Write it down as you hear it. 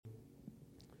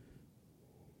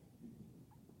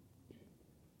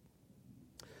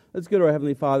Let's go to our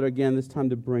Heavenly Father again, this time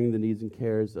to bring the needs and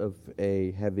cares of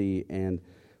a heavy and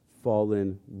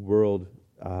fallen world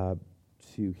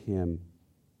to Him.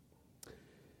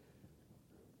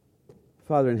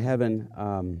 Father in heaven,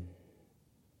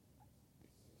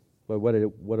 what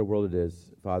a world it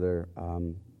is, Father.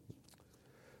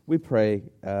 We pray,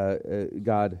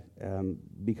 God,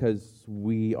 because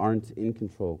we aren't in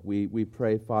control. We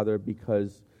pray, Father,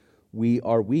 because we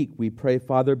are weak. We pray,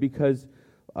 Father, because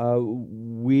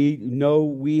we know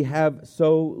we have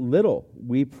so little.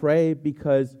 We pray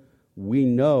because we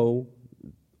know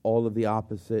all of the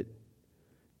opposite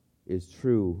is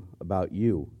true about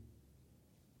you.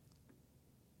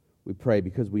 We pray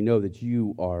because we know that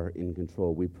you are in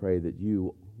control. We pray that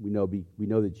we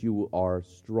know that you are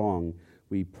strong.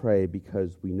 We pray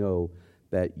because we know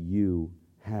that you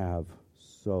have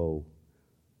so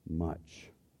much.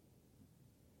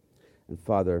 And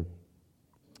Father,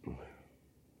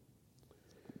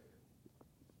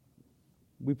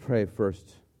 we pray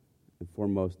first and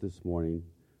foremost this morning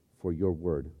for your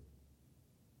word.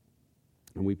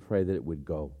 And we pray that it would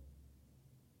go.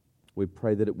 We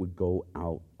pray that it would go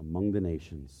out among the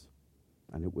nations,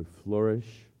 and it would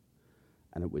flourish,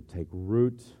 and it would take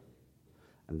root,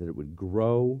 and that it would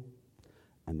grow,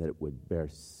 and that it would bear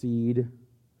seed,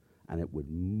 and it would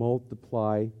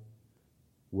multiply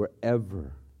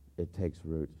wherever it takes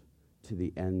root to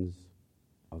the ends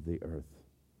of the earth.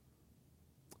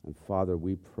 And Father,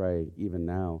 we pray even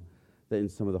now that in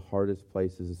some of the hardest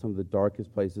places, in some of the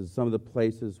darkest places, some of the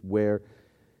places where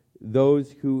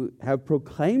those who have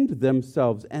proclaimed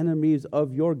themselves enemies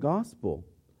of your gospel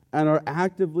and are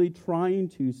actively trying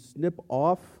to snip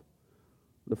off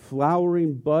the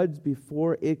flowering buds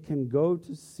before it can go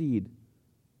to seed,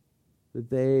 that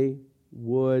they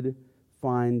would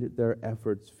find their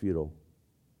efforts futile,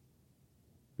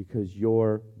 because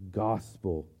your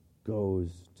gospel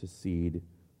goes to seed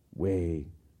way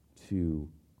too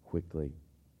quickly.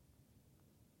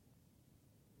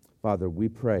 Father, we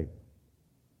pray,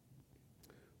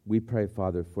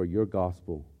 Father, for your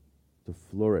gospel to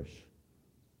flourish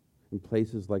in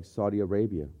places like Saudi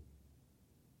Arabia,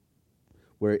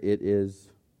 where it is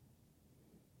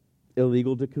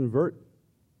illegal to convert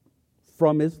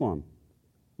from Islam.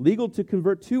 Legal to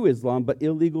convert to Islam, but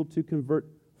illegal to convert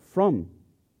from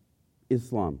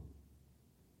Islam.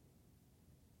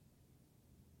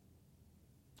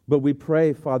 But we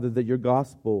pray, Father, that your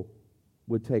gospel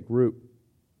would take root,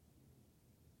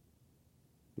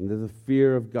 and that the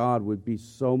fear of God would be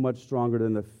so much stronger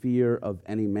than the fear of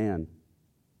any man.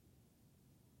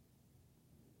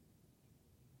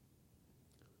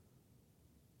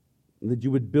 And that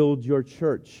you would build your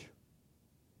church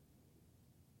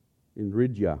in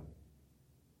Riyadh.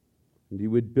 And you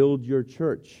would build your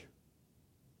church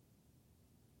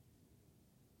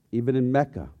even in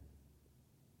Mecca.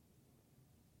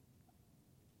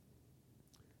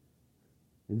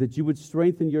 And that you would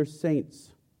strengthen your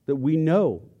saints that we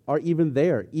know are even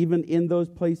there, even in those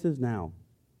places now.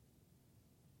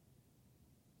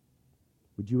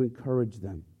 Would you encourage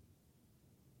them?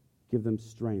 Give them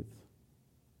strength.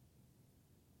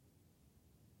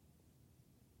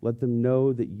 Let them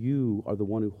know that you are the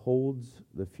one who holds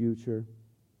the future.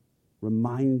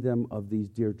 Remind them of these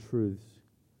dear truths.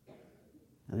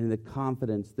 And in the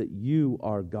confidence that you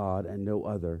are God and no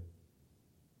other,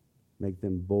 make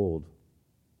them bold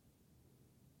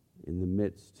in the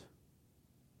midst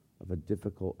of a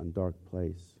difficult and dark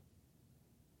place.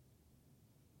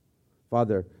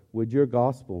 Father, would your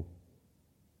gospel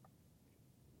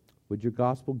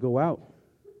go out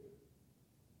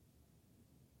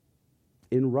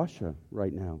in Russia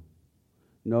right now?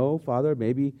 No, Father,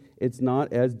 maybe it's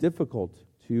not as difficult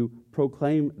to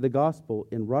proclaim the gospel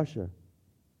in Russia.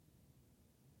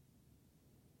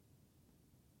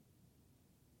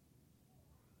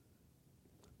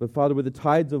 But Father, with the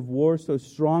tides of war so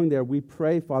strong there, we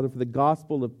pray, Father, for the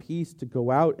gospel of peace to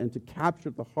go out and to capture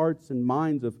the hearts and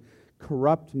minds of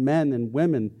corrupt men and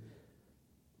women,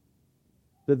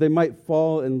 that they might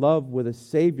fall in love with a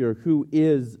Savior who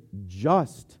is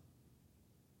just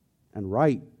and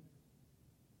right.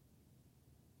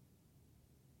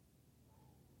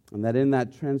 And that in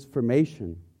that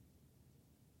transformation,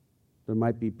 there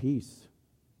might be peace.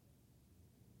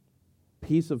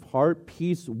 Peace of heart,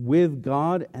 peace with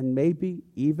God, and maybe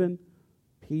even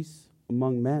peace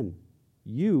among men.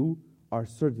 You are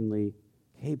certainly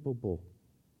capable.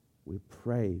 We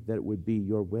pray that it would be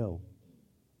your will.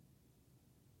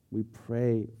 We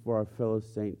pray for our fellow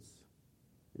saints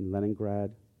in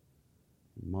Leningrad,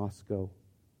 in Moscow,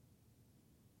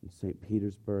 in St.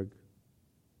 Petersburg,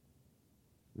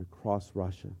 and across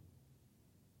Russia.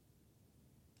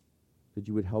 that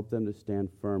you would help them to stand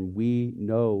firm. We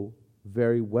know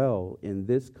very well in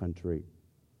this country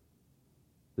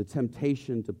the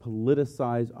temptation to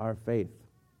politicize our faith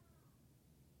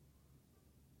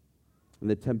and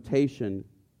the temptation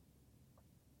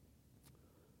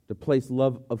to place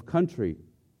love of country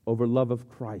over love of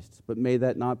Christ. But may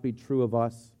that not be true of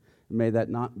us. May that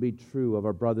not be true of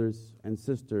our brothers and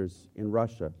sisters in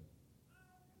Russia.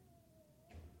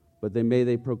 But may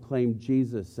they proclaim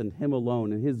Jesus and Him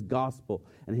alone and His gospel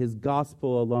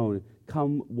alone,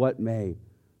 come what may.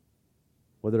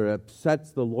 Whether it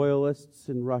upsets the loyalists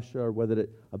in Russia or whether it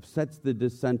upsets the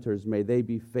dissenters, may they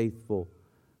be faithful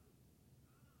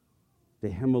to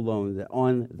Him alone, that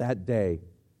on that day,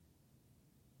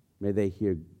 may they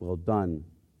hear, well done,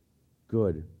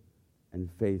 good and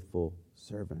faithful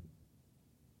servant.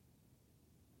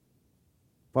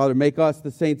 Father, make us,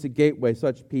 the saints at Gateway,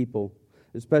 such people,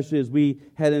 especially as we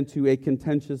head into a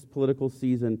contentious political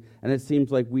season, and it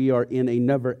seems like we are in a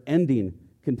never-ending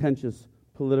contentious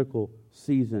political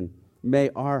season. May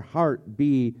our heart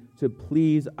be to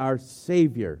please our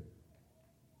Savior,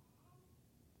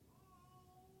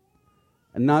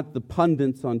 and not the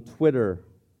pundits on Twitter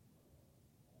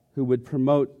who would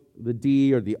promote the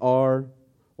D or the R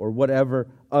or whatever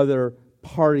other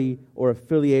party or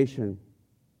affiliation.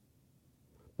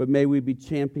 But may we be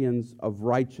champions of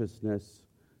righteousness,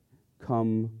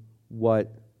 come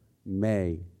what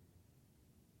may.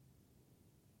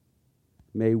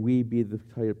 May we be the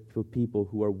type of people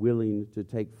who are willing to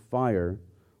take fire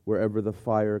wherever the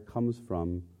fire comes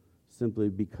from, simply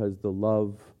because the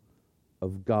love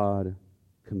of God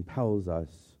compels us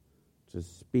to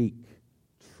speak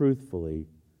truthfully,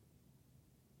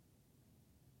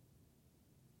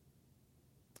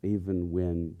 even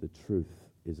when the truth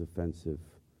is offensive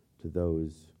to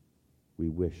those we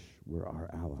wish were our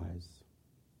allies.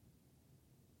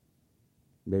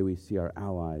 May we see our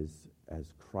allies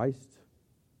as Christ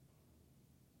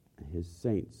and His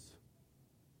saints,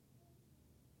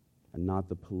 and not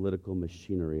the political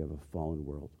machinery of a fallen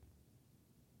world.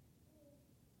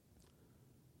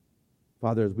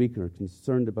 Father, as we are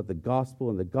concerned about the gospel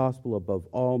and the gospel above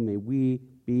all, may we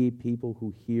be people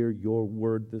who hear your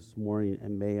word this morning,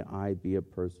 and may I be a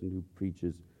person who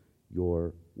preaches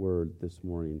your word this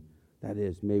morning. That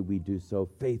is, may we do so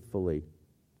faithfully,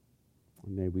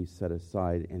 and may we set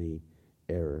aside any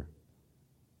error.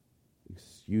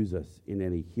 Excuse us in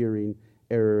any hearing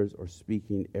errors or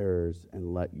speaking errors,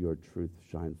 and let your truth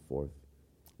shine forth.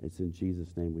 It's in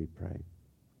Jesus' name we pray.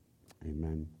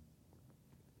 Amen.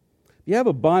 If you have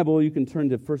a Bible, you can turn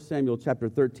to 1 Samuel chapter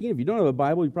 13. If you don't have a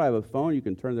Bible, you probably have a phone. You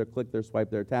can turn there, click there, swipe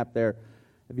there, tap there.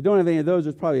 If you don't have any of those,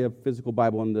 there's probably a physical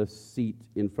Bible on the seat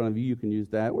in front of you. You can use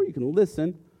that, or you can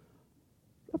listen.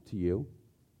 Up to you.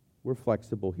 We're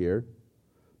flexible here.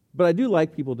 But I do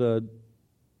like people to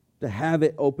have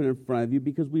it open in front of you,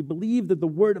 because we believe that the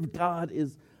Word of God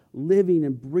is living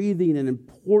and breathing and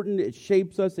important. It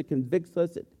shapes us. It convicts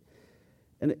us.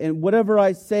 And whatever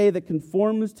I say that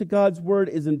conforms to God's Word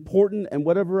is important, and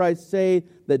whatever I say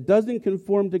that doesn't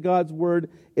conform to God's Word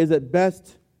is at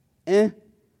best, and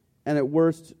at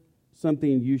worst,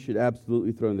 something you should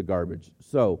absolutely throw in the garbage.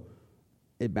 So,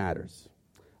 it matters.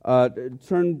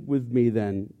 Turn with me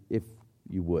then, if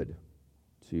you would,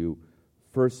 to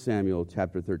 1 Samuel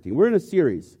chapter 13. We're in a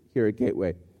series here at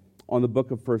Gateway on the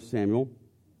book of 1 Samuel.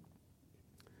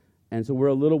 And so we're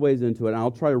a little ways into it. And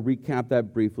I'll try to recap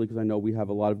that briefly, because I know we have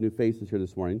a lot of new faces here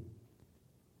this morning.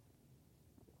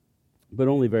 But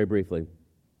only very briefly.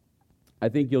 I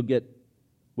think you'll get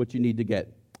what you need to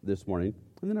get this morning.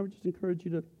 And then I would just encourage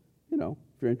you to, if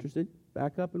you're interested,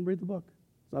 back up and read the book.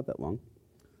 It's not that long.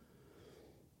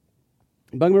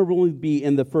 But I'm going to only be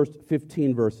in the first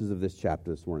 15 verses of this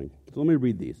chapter this morning. So let me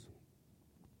read these.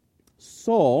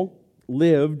 Saul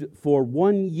lived for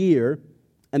 1 year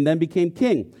and then became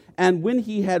king. And when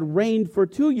he had reigned for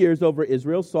 2 years over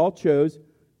Israel, Saul chose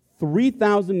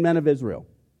 3,000 men of Israel.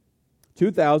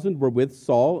 2,000 were with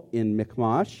Saul in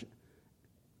Michmash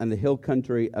and the hill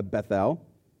country of Bethel,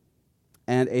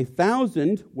 and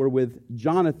 1,000 were with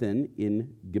Jonathan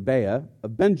in Gibeah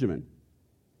of Benjamin.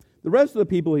 The rest of the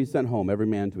people he sent home, every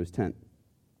man to his tent.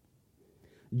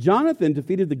 Jonathan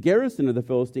defeated the garrison of the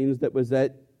Philistines that was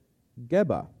at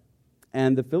Geba,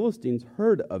 and the Philistines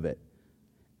heard of it.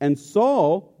 And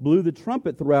Saul blew the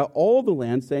trumpet throughout all the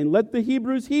land, saying, "Let the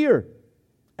Hebrews hear."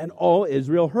 And all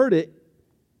Israel heard it.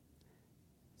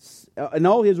 And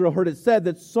all Israel heard it said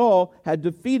that Saul had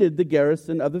defeated the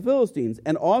garrison of the Philistines.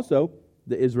 And also,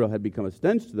 that Israel had become a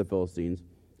stench to the Philistines,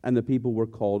 and the people were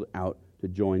called out to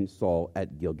join Saul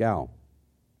at Gilgal.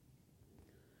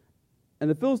 And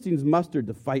the Philistines mustered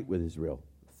to fight with Israel,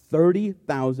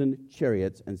 30,000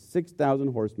 chariots and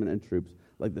 6,000 horsemen and troops,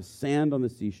 like the sand on the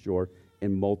seashore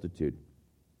in multitude.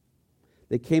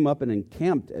 They came up and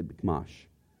encamped at Michmash,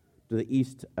 to the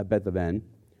east of Beth-aven.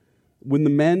 When the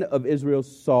men of Israel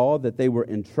saw that they were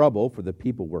in trouble, for the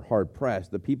people were hard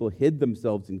pressed, the people hid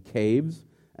themselves in caves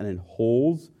and in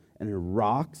holes and in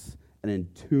rocks and in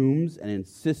tombs and in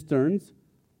cisterns.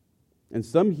 And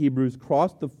some Hebrews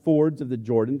crossed the fords of the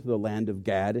Jordan to the land of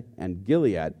Gad and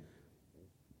Gilead.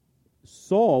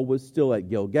 Saul was still at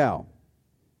Gilgal,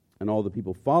 and all the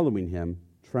people following him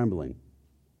trembling.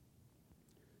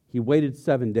 He waited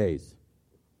 7 days,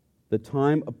 the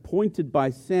time appointed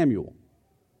by Samuel.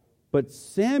 But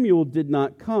Samuel did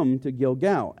not come to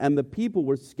Gilgal, and the people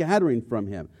were scattering from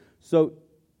him. So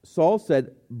Saul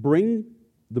said, "Bring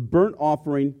the burnt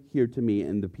offering here to me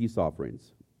and the peace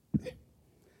offerings."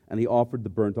 And he offered the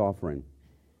burnt offering.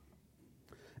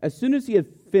 As soon as he had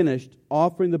finished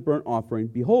offering the burnt offering,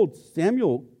 behold,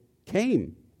 Samuel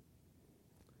came.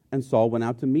 And Saul went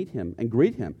out to meet him and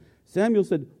greet him. Samuel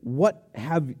said, "What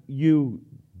have you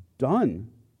done?"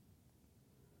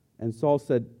 And Saul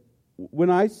said, "When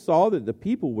I saw that the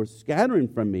people were scattering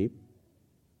from me,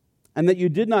 and that you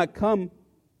did not come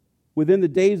within the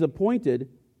days appointed,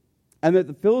 and that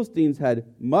the Philistines had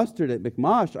mustered at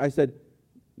Michmash, I said,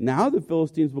 now the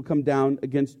Philistines will come down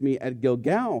against me at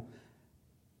Gilgal,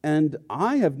 and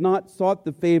I have not sought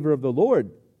the favor of the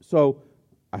Lord. So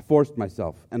I forced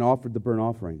myself and offered the burnt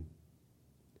offering."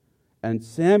 And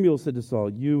Samuel said to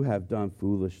Saul, "You have done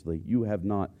foolishly. You have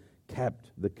not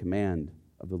kept the command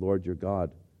of the Lord your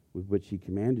God with which he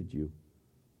commanded you.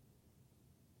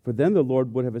 For then the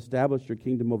Lord would have established your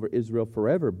kingdom over Israel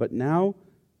forever. But now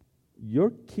your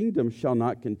kingdom shall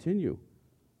not continue.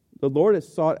 The Lord has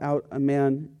sought out a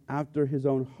man after his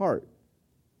own heart,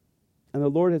 and the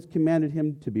Lord has commanded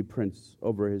him to be prince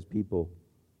over his people,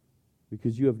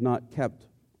 because you have not kept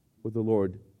what the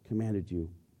Lord commanded you."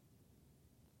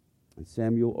 And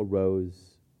Samuel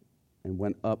arose and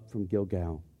went up from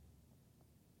Gilgal.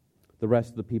 The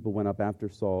rest of the people went up after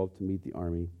Saul to meet the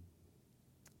army.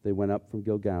 They went up from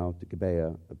Gilgal to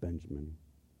Gibeah of Benjamin.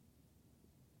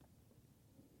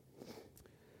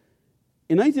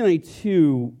 In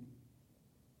 1992,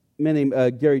 a man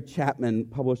named Gary Chapman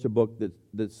published a book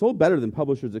that sold better than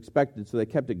publishers expected, so they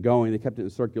kept it going. They kept it in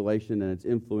circulation, and its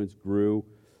influence grew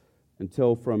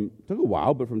until it took a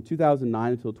while, but from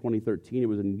 2009 until 2013, it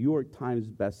was a New York Times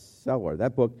bestseller.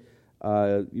 That book,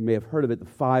 you may have heard of it, The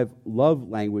 5 Love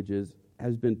Languages,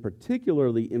 has been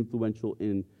particularly influential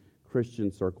in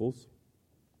Christian circles.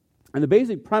 And the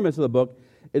basic premise of the book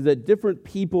is that different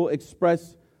people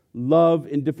express love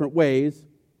in different ways,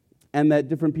 and that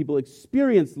different people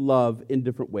experience love in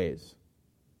different ways.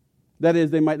 That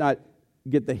is, they might not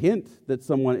get the hint that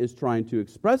someone is trying to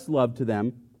express love to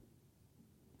them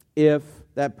if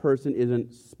that person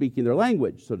isn't speaking their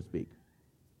language, so to speak.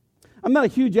 I'm not a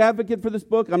huge advocate for this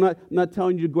book. I'm not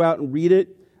telling you to go out and read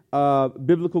it.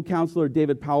 Biblical counselor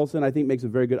David Powelson, I think, makes a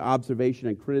very good observation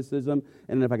and criticism.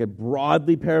 And if I could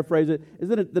broadly paraphrase it, is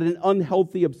that an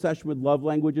unhealthy obsession with love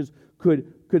languages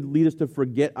could lead us to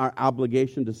forget our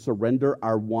obligation to surrender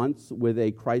our wants with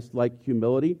a Christ-like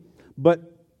humility.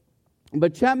 But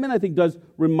Chapman, I think, does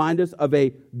remind us of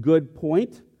a good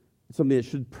point, something that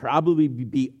should probably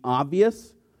be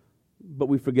obvious, but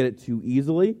we forget it too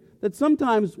easily, that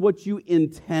sometimes what you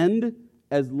intend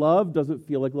as love doesn't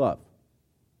feel like love.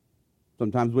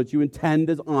 Sometimes what you intend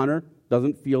as honor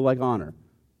doesn't feel like honor.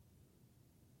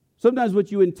 Sometimes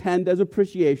what you intend as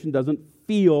appreciation doesn't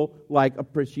feel like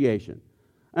appreciation.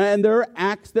 And there are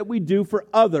acts that we do for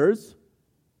others,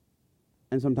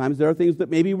 and sometimes there are things that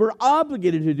maybe we're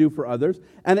obligated to do for others,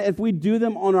 and if we do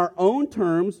them on our own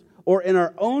terms or in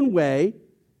our own way,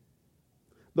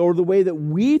 or the way that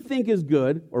we think is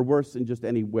good, or worse, in just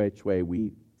any which way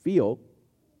we feel,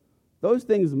 those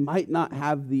things might not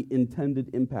have the intended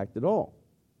impact at all.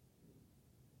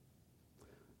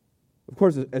 Of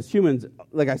course, as humans,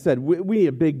 like I said, we need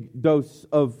a big dose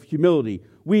of humility.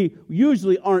 We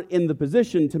usually aren't in the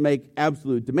position to make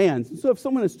absolute demands. And so if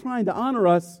someone is trying to honor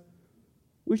us,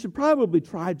 we should probably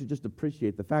try to just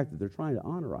appreciate the fact that they're trying to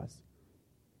honor us.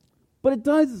 But it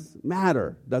does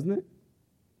matter, doesn't it?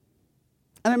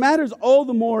 And it matters all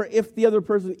the more if the other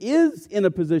person is in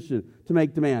a position to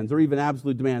make demands or even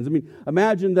absolute demands. I mean,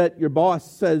 imagine that your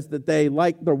boss says that they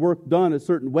like their work done a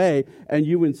certain way and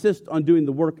you insist on doing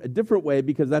the work a different way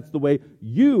because that's the way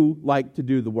you like to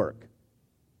do the work.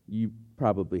 You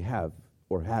probably have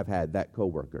or have had that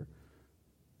coworker.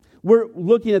 We're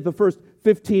looking at the first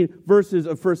 15 verses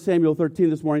of 1 Samuel 13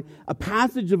 this morning. A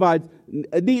passage divides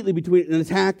neatly between an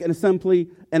attack, an assembly,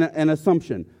 and an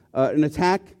assumption. An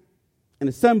attack an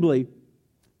assembly,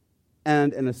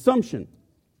 and an assumption.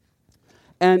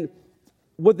 And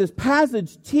what this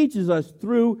passage teaches us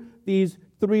through these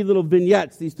three little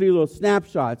vignettes, these three little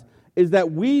snapshots, is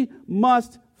that we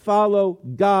must follow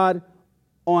God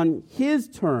on His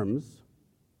terms,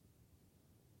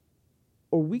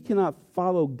 or we cannot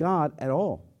follow God at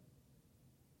all.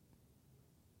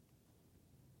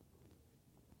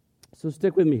 So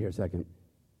stick with me here a second.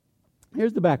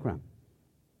 Here's the background.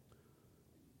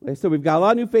 Like I said, we've got a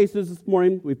lot of new faces this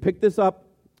morning. We picked this up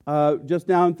just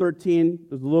now in 13.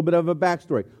 There's a little bit of a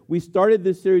backstory. We started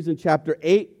this series in chapter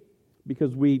 8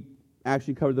 because we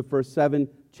actually covered the first 7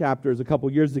 chapters a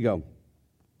couple years ago.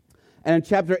 And in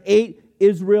chapter 8,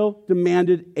 Israel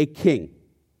demanded a king.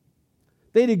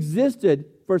 They'd existed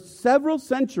for several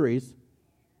centuries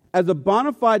as a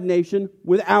bona fide nation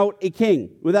without a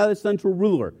king, without a central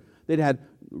ruler. They'd had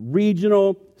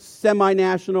regional,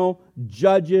 semi-national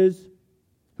judges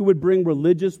who would bring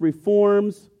religious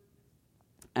reforms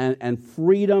and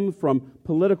freedom from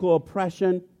political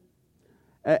oppression.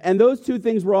 And those two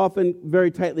things were often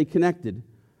very tightly connected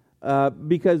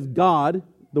because God,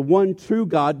 the one true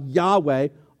God, Yahweh,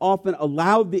 often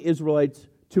allowed the Israelites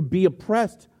to be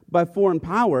oppressed by foreign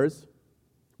powers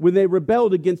when they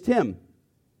rebelled against Him.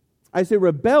 I say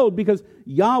rebelled because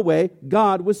Yahweh,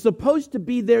 God, was supposed to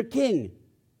be their king.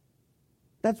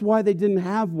 That's why they didn't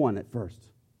have one at first.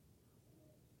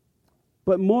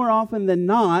 But more often than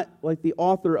not, like the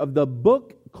author of the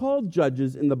book called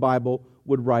Judges in the Bible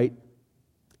would write,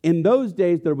 in those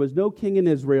days there was no king in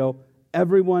Israel.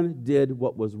 Everyone did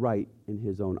what was right in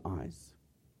his own eyes.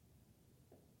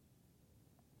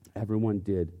 Everyone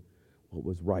did what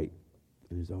was right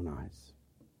in his own eyes.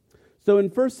 So in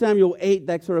 1 Samuel 8,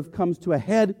 that sort of comes to a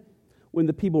head when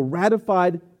the people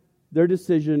ratified their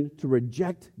decision to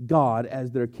reject God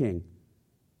as their king.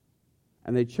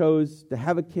 And they chose to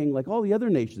have a king like all the other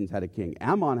nations had a king.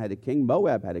 Ammon had a king.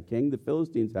 Moab had a king. The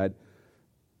Philistines had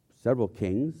several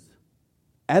kings.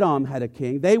 Edom had a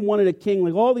king. They wanted a king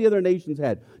like all the other nations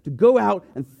had, to go out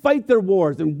and fight their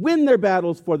wars and win their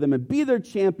battles for them and be their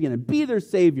champion and be their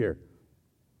savior.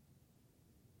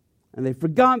 And they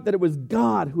forgot that it was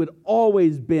God who had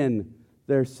always been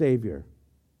their savior.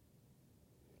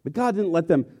 But God didn't let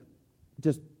them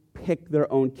just pick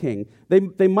their own king.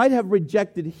 They might have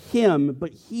rejected Him,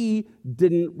 but He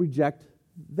didn't reject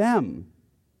them.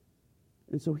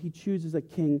 And so He chooses a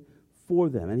king for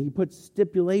them. And He puts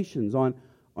stipulations on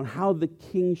how the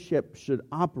kingship should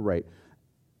operate.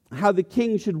 How the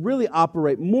king should really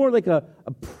operate more like a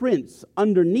prince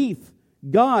underneath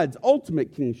God's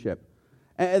ultimate kingship.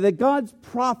 That God's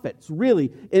prophets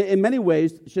really, in many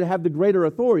ways, should have the greater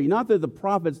authority. Not that the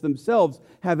prophets themselves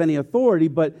have any authority,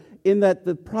 but in that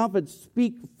the prophets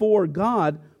speak for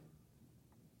God.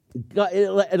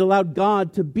 It allowed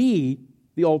God to be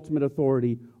the ultimate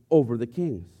authority over the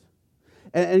kings.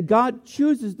 And God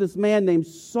chooses this man named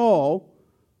Saul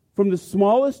from the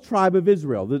smallest tribe of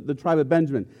Israel, the tribe of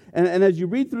Benjamin. And as you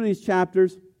read through these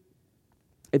chapters,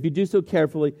 if you do so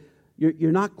carefully,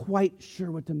 you're not quite sure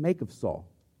what to make of Saul.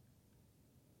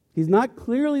 He's not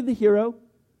clearly the hero.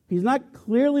 He's not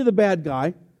clearly the bad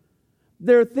guy.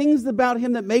 There are things about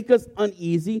him that make us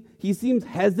uneasy. He seems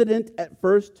hesitant at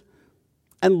first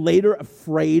and later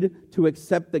afraid to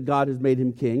accept that God has made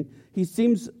him king. He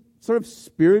seems sort of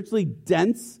spiritually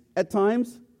dense at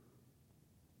times.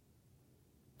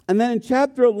 And then in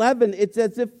chapter 11, it's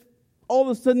as if all of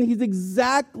a sudden he's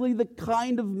exactly the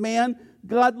kind of man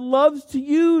God loves to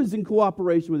use in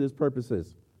cooperation with His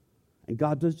purposes. And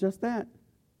God does just that.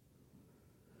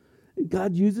 And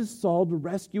God uses Saul to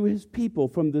rescue His people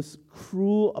from this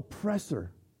cruel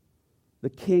oppressor, the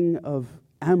king of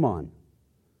Ammon.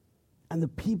 And the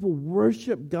people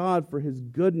worship God for His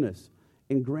goodness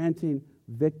in granting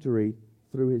victory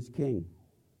through His king.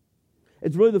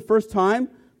 It's really the first time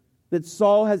that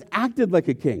Saul has acted like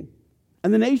a king.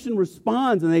 And the nation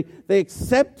responds and they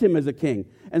accept him as a king.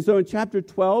 And so in chapter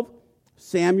 12,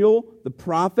 Samuel, the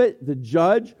prophet, the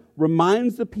judge,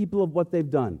 reminds the people of what they've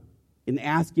done in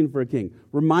asking for a king,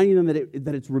 reminding them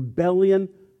that it's rebellion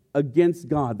against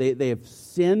God. They have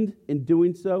sinned in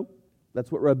doing so.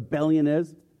 That's what rebellion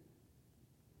is.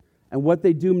 And what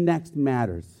they do next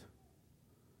matters.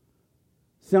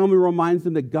 Samuel reminds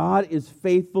them that God is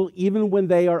faithful even when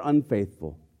they are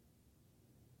unfaithful.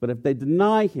 But if they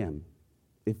deny Him,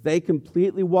 if they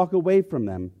completely walk away from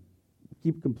them,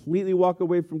 completely walk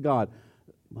away from God,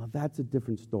 well, that's a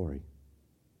different story.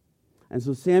 And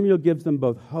so Samuel gives them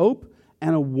both hope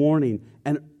and a warning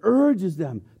and urges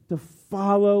them to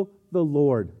follow the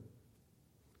Lord.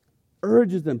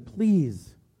 Urges them,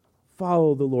 please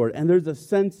follow the Lord. And there's a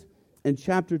sense in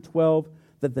chapter 12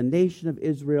 that the nation of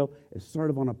Israel is sort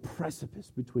of on a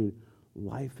precipice between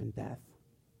life and death.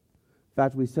 In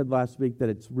fact, we said last week that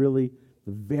it's really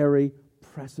the very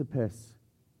precipice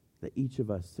that each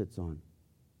of us sits on.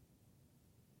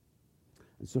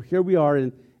 And so here we are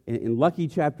in Lucky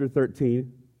chapter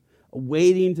 13,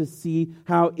 waiting to see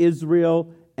how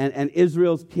Israel and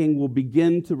Israel's king will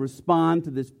begin to respond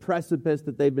to this precipice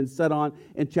that they've been set on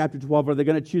in chapter 12. Are they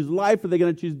going to choose life? Or are they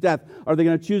going to choose death? Are they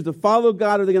going to choose to follow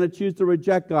God? Or are they going to choose to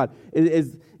reject God?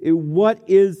 What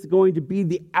is going to be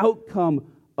the outcome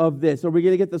of this? Are we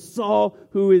going to get the Saul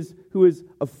who is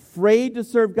afraid to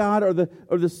serve God, or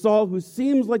the Saul who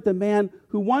seems like the man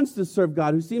who wants to serve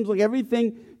God, who seems like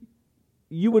everything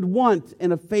you would want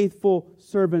in a faithful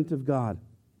servant of God?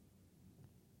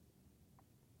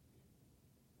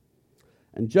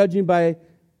 And judging by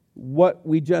what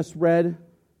we just read,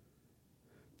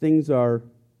 things are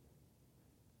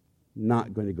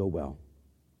not going to go well.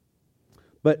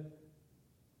 But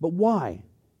why?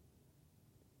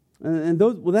 And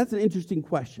that's an interesting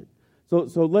question. So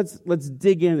let's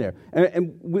dig in there.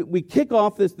 And we kick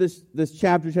off this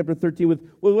chapter 13, with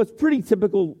what's pretty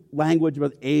typical language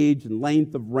about age and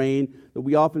length of reign that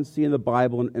we often see in the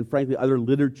Bible and frankly other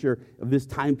literature of this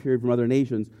time period from other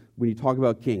nations. When you talk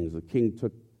about kings, the king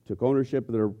took ownership.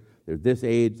 They're this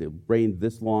age. They reigned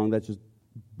this long. That's just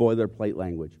boilerplate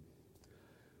language.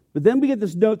 But then we get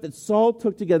this note that Saul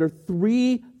took together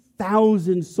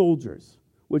 3,000 soldiers,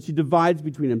 which he divides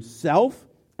between himself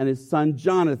and his son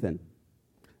Jonathan.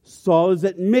 Saul is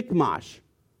at Michmash.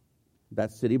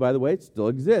 That city, by the way, it still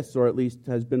exists, or at least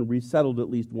has been resettled at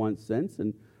least once since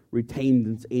and retained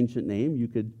its ancient name. You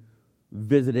could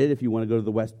visit it if you want to go to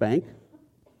the West Bank.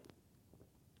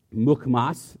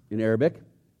 Michmash in Arabic.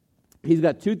 He's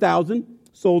got 2,000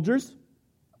 soldiers.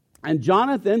 And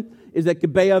Jonathan is at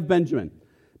Gibeah of Benjamin.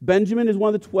 Benjamin is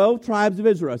one of the 12 tribes of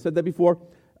Israel. I said that before.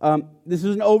 This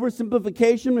is an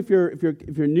oversimplification. If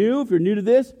you're new to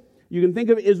this, you can think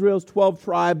of Israel's 12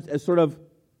 tribes as sort of,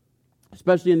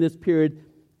 especially in this period,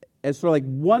 as sort of like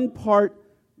one part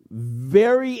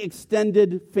very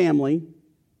extended family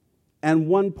and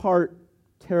one part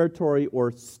territory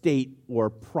or state or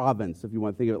province, if you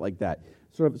want to think of it like that.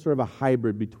 Sort of a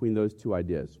hybrid between those two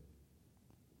ideas.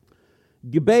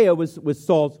 Gibeah was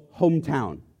Saul's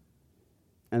hometown.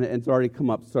 And it's already come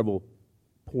up several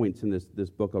points in this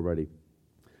book already.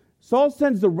 Saul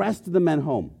sends the rest of the men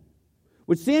home,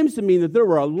 which seems to mean that there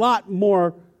were a lot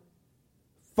more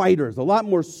fighters, a lot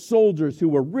more soldiers who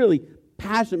were really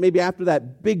passionate, maybe after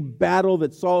that big battle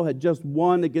that Saul had just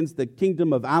won against the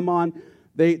kingdom of Ammon.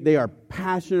 They are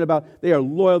passionate about, they are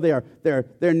loyal, they are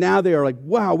like,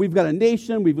 wow, we've got a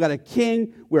nation, we've got a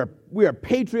king, we are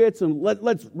patriots, and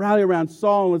let's rally around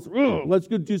Saul, and let's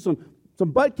go do some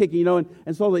butt kicking,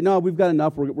 and Saul's like, no, we've got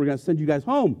enough, we're going to send you guys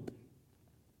home.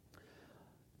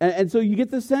 And so you get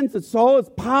the sense that Saul is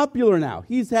popular now.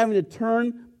 He's having to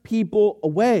turn people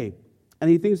away. And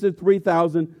he thinks that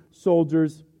 3,000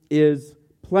 soldiers is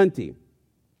plenty.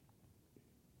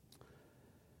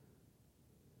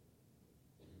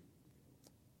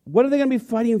 What are they going to be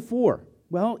fighting for?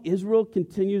 Well, Israel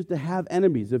continues to have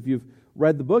enemies. If you've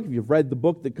read the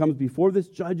book that comes before this,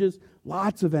 Judges,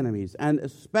 lots of enemies, and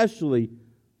especially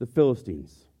the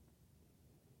Philistines.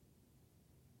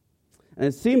 And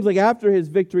it seems like after his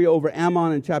victory over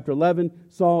Ammon in chapter 11,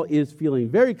 Saul is feeling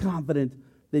very confident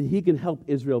that he can help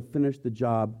Israel finish the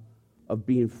job of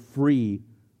being free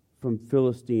from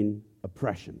Philistine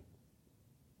oppression.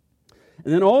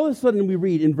 And then all of a sudden we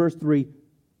read in verse 3,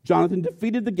 Jonathan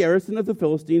defeated the garrison of the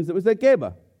Philistines that was at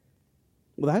Geba.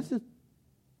 Well,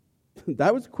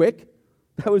 that was quick.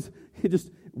 That was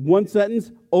just one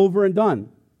sentence, over and done.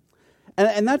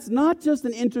 And that's not just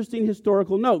an interesting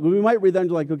historical note. We might read that and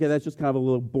be like, okay, that's just kind of a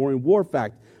little boring war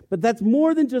fact. But that's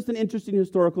more than just an interesting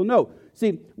historical note.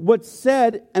 See, what's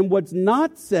said and what's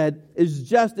not said is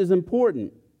just as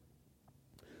important.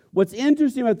 What's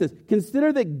interesting about this,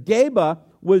 consider that Geba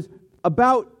was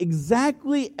about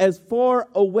exactly as far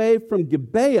away from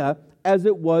Gibeah as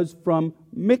it was from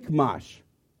Michmash.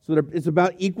 So it's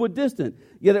about equidistant.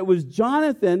 Yet it was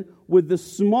Jonathan with the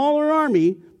smaller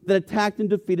army that attacked and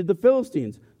defeated the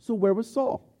Philistines. So where was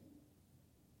Saul?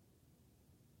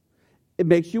 It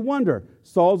makes you wonder.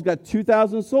 Saul's got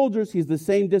 2,000 soldiers. He's the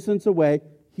same distance away.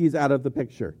 He's out of the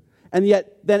picture. And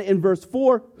yet, then in verse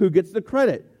 4, who gets the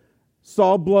credit?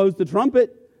 Saul blows the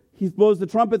trumpet. He blows the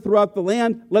trumpet throughout the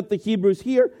land. Let the Hebrews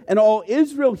hear. And all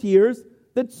Israel hears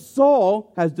that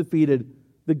Saul has defeated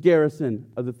the garrison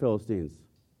of the Philistines.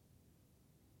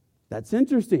 That's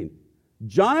interesting.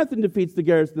 Jonathan defeats the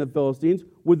garrison of the Philistines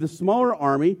with the smaller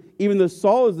army, even though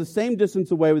Saul is the same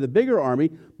distance away with a bigger army.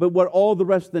 But what all the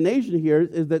rest of the nation hears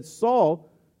is that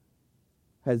Saul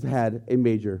has had a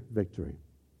major victory.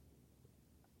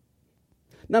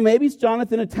 Now, maybe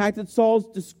Jonathan attacked at Saul's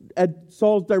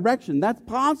direction. That's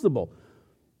possible.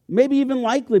 Maybe even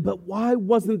likely, but why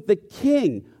wasn't the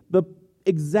king, the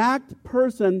exact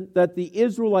person that the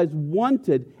Israelites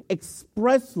wanted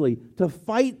expressly to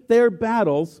fight their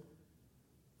battles,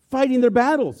 fighting their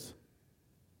battles?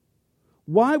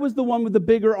 Why was the one with the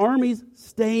bigger armies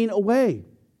staying away?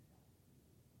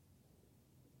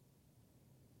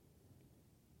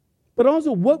 But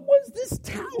also, what was this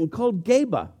town called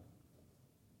Geba?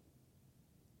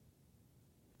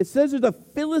 It says there's a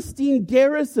Philistine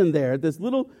garrison there, this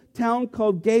little town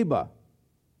called Geba,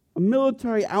 a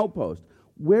military outpost.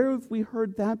 Where have we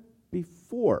heard that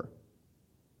before?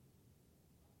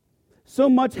 So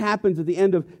much happens at the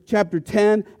end of chapter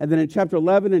 10, and then in chapter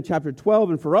 11 and chapter 12,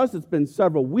 and for us it's been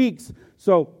several weeks,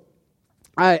 so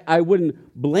I wouldn't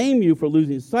blame you for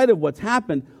losing sight of what's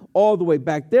happened all the way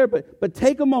back there, but let's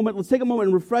take a moment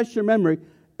and refresh your memory,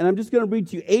 and I'm just going to read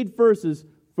to you 8 verses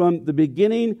from the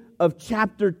beginning of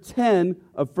chapter 10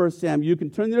 of 1 Samuel. You can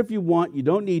turn there if you want. You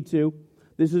don't need to.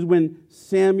 This is when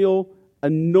Samuel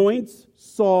anoints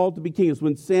Saul to be king. It's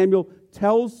when Samuel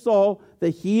tells Saul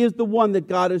that he is the one that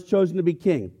God has chosen to be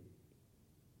king.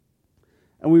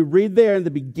 And we read there in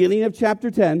the beginning of chapter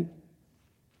 10,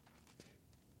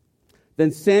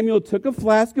 then Samuel took a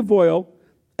flask of oil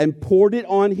and poured it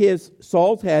on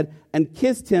Saul's head and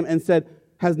kissed him and said,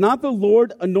 "Has not the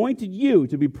Lord anointed you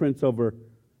to be prince over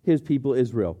his people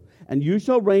Israel? And you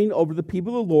shall reign over the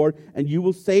people of the Lord, and you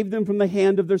will save them from the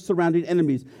hand of their surrounding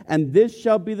enemies. And this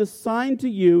shall be the sign to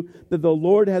you that the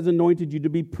Lord has anointed you to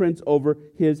be prince over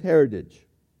his heritage.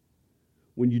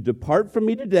 When you depart from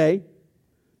me today,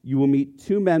 you will meet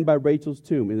 2 men by Rachel's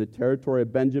tomb in the territory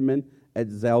of Benjamin at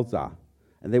Zelzah.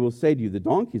 And they will say to you, the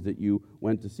donkeys that you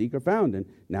went to seek are found. And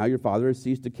now your father has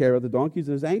ceased to care of the donkeys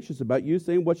and is anxious about you,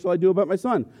 saying, what shall I do about my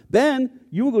son? Then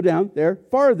you will go down there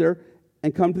farther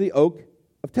and come to the oak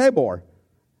of Tabor.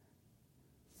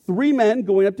 3 men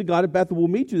going up to God at Bethel will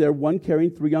meet you there, one carrying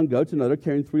 3 young goats, another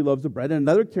carrying 3 loaves of bread, and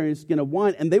another carrying a skin of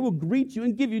wine, and they will greet you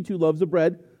and give you 2 loaves of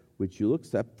bread, which you'll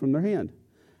accept from their hand.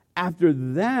 After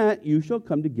that, you shall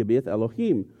come to Gibeath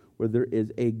Elohim, where there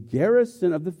is a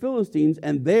garrison of the Philistines,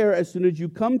 and there, as soon as you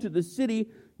come to the city,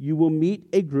 you will meet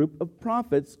a group of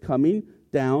prophets coming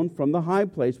down from the high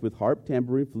place with harp,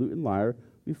 tambourine, flute, and lyre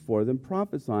before them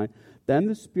prophesying. Then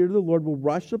the Spirit of the Lord will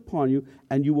rush upon you,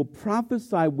 and you will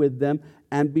prophesy with them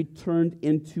and be turned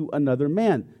into another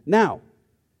man. Now,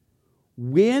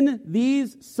 when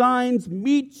these signs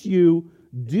meet you,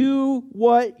 do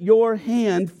what your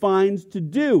hand finds to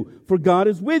do, for God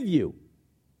is with you.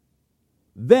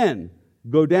 Then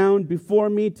go down before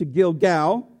me to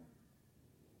Gilgal,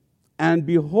 and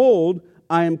behold,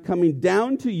 I am coming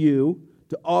down to you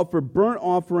to offer burnt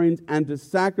offerings and to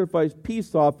sacrifice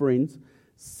peace offerings.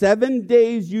 7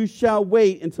 days you shall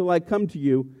wait until I come to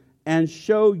you and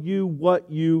show you what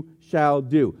you shall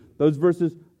do. Those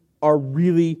verses are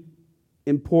really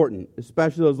important,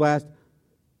 especially those last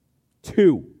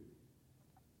 2.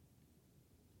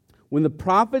 When the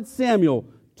prophet Samuel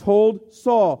told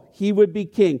Saul he would be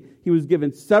king, he was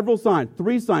given several signs,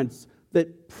 3 signs,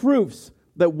 that proofs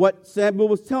that what Samuel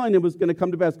was telling him was going to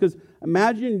come to pass. Because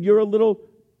imagine you're a little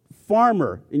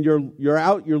farmer and you're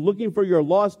out, you're looking for your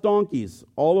lost donkeys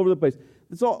all over the place.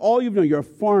 That's all you've known. You're a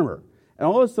farmer. And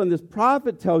all of a sudden this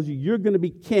prophet tells you you're going to be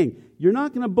king. You're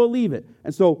not going to believe it.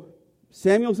 And so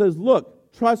Samuel says,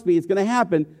 look, trust me, it's going to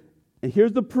happen. And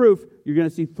here's the proof. You're going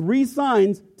to see 3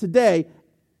 signs today.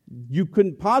 You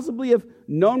couldn't possibly have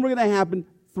known were going to happen.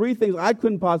 3 things I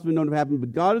couldn't possibly know to happen,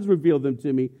 but God has revealed them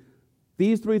to me.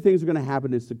 These 3 things are going to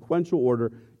happen in sequential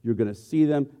order. You're going to see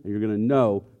them, and you're going to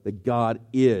know that God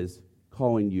is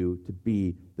calling you to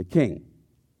be the king.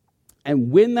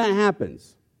 And when that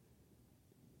happens,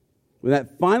 when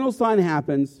that final sign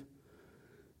happens,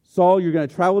 Saul, you're going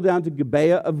to travel down to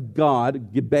Gibeah of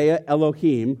God, Gibeah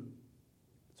Elohim.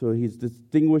 So he's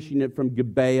distinguishing it from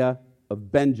Gibeah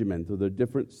of Benjamin. So they're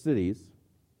different cities,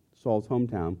 Saul's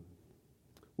hometown,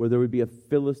 where there would be a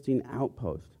Philistine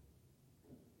outpost.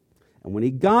 And when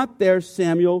he got there,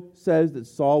 Samuel says that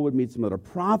Saul would meet some other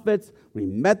prophets. When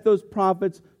he met those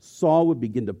prophets, Saul would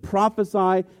begin to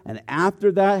prophesy. And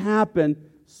after that happened,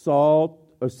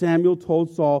 Samuel told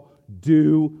Saul,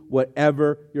 do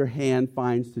whatever your hand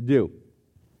finds to do.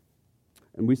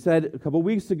 And we said a couple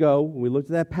weeks ago, when we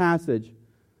looked at that passage,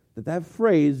 that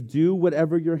phrase, do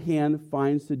whatever your hand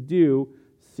finds to do,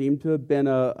 seemed to have been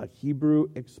a Hebrew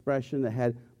expression that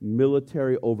had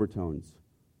military overtones.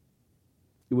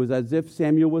 It was as if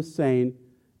Samuel was saying,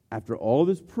 after all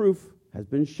this proof has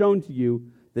been shown to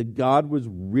you that God was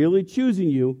really choosing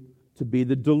you to be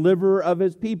the deliverer of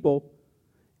his people,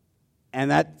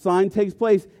 and that sign takes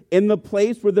place in the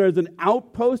place where there is an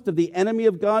outpost of the enemy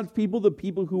of God's people, the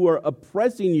people who are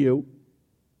oppressing you,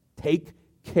 take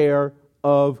care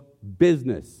of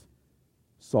business,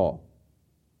 Saul.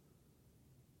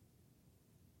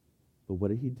 But what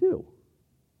did he do?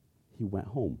 He went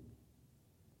home.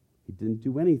 He didn't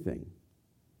do anything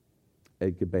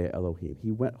at Gibeah Elohim.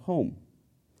 He went home.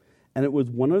 And it was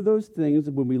one of those things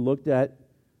when we looked at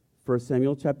 1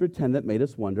 Samuel chapter 10 that made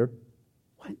us wonder,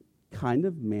 what kind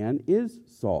of man is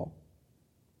Saul?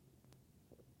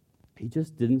 He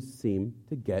just didn't seem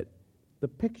to get the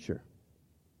picture.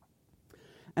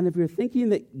 And if you're thinking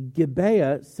that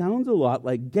Gibeah sounds a lot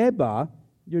like Geba,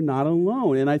 you're not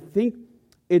alone. And I think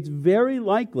it's very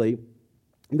likely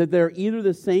that they're either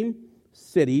the same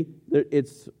city.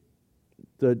 It's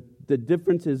the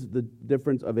difference is the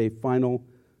difference of a final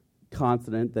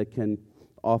consonant that can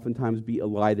oftentimes be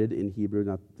elided in Hebrew,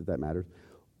 not that that matters.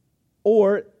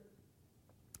 Or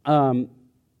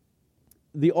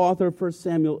the author of 1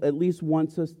 Samuel at least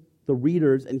wants us, the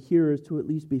readers and hearers, to at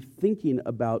least be thinking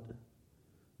about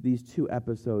these two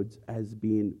episodes as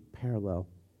being parallel.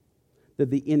 That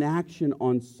the inaction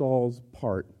on Saul's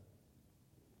part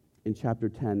in chapter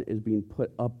 10 is being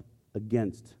put up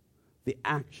against the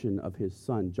action of his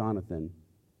son, Jonathan,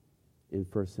 in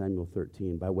 1 Samuel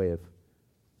 13 by way of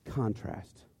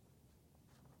contrast.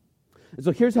 And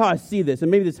so here's how I see this, and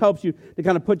maybe this helps you to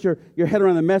kind of put your head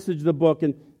around the message of the book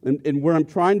and where I'm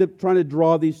trying to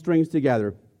draw these strings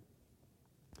together.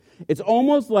 It's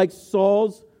almost like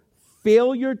Saul's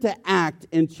failure to act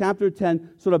in chapter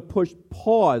 10 sort of pushed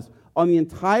pause on the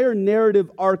entire narrative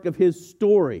arc of his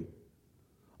story,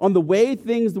 on the way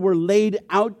things were laid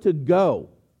out to go.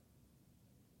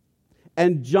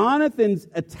 And Jonathan's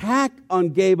attack on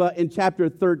Geba in chapter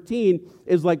 13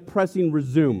 is like pressing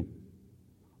resume.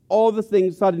 All of a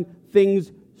sudden,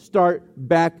 things start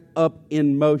back up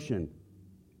in motion.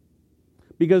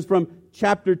 Because from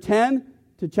chapter 10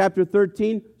 to chapter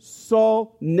 13,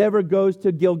 Saul never goes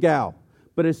to Gilgal.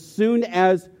 But as soon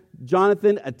as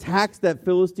Jonathan attacks that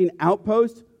Philistine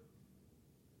outpost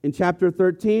in chapter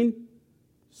 13,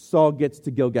 Saul gets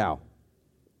to Gilgal.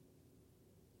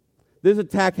 This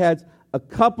attack has a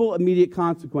couple immediate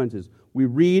consequences. We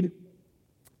read,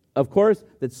 of course,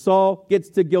 that Saul gets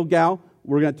to Gilgal.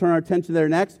 We're going to turn our attention there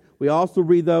next. We also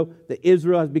read, though, that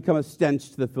Israel has become a stench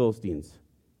to the Philistines.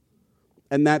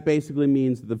 And that basically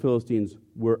means that the Philistines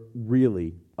were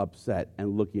really upset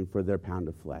and looking for their pound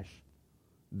of flesh.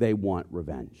 They want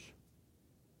revenge.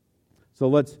 So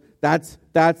that's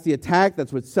the attack.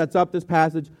 That's what sets up this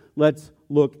passage. Let's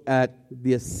look at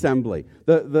the assembly.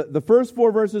 The first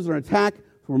 4 verses are an attack.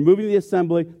 We're moving to the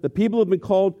assembly. The people have been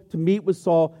called to meet with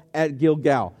Saul at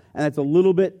Gilgal. And that's a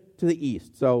little bit to the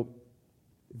east. So,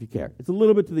 if you care, it's a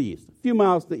little bit to the east, a few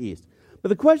miles to the east. But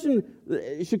the question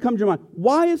should come to your mind,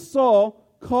 why is Saul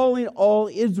calling all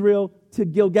Israel to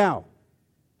Gilgal?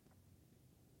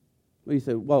 Well, you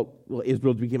say, well,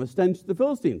 Israel became a stench to the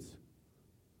Philistines.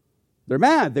 They're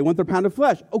mad. They want their pound of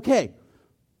flesh. Okay.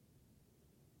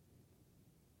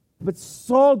 But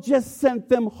Saul just sent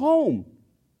them home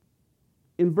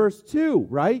in verse 2,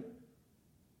 right?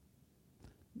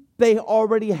 They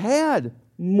already had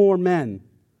more men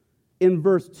in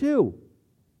verse 2.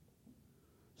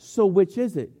 So which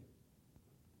is it?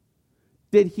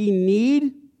 Did he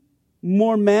need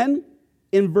more men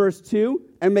in verse 2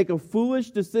 and make a foolish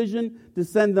decision to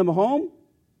send them home?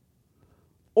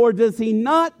 Or does he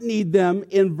not need them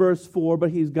in verse 4, but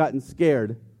he's gotten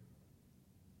scared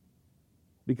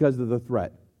because of the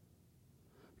threat?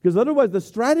 Because otherwise the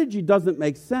strategy doesn't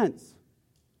make sense.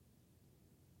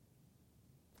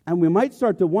 And we might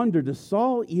start to wonder, does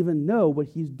Saul even know what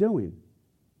he's doing?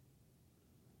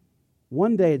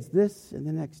 One day it's this, and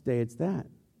the next day it's that.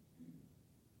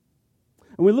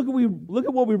 And we look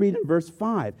at what we read in verse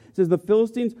 5. It says, the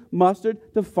Philistines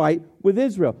mustered to fight with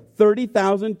Israel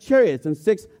 30,000 chariots and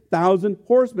 6,000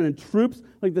 horsemen and troops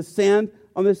like the sand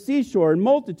on the seashore in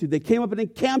multitude. They came up and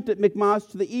encamped at Michmash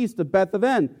to the east of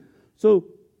Beth-aven. So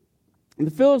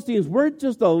the Philistines weren't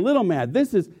just a little mad.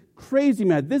 This is crazy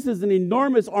mad. This is an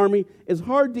enormous army. It's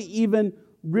hard to even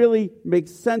really make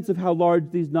sense of how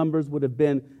large these numbers would have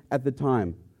been at the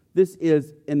time. This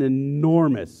is an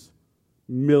enormous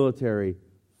military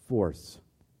force.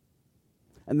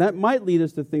 And that might lead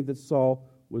us to think that Saul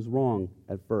was wrong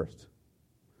at first,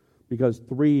 because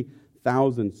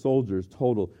 3,000 soldiers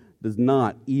total does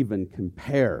not even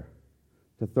compare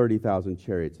to 30,000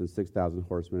 chariots and 6,000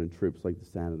 horsemen and troops like the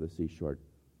sand of the seashore.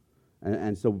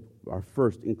 And so our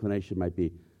first inclination might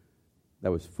be,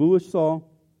 that was foolish,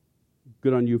 Saul.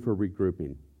 Good on you for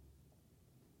regrouping.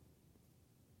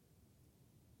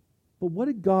 But what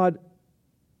did God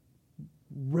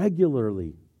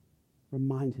regularly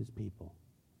remind his people?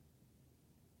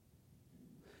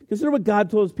 Consider what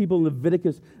God told his people in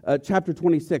Leviticus chapter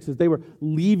 26 as they were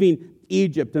leaving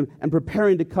Egypt and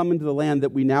preparing to come into the land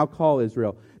that we now call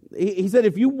Israel. He said,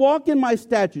 if you walk in my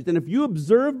statutes and if you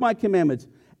observe my commandments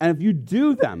and if you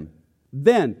do them,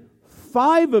 then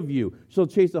 5 of you shall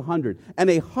chase 100, and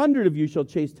 100 of you shall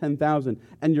chase 10,000,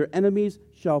 and your enemies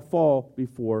shall fall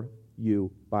before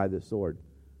you by the sword.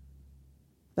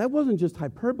 That wasn't just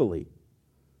hyperbole.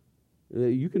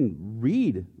 You can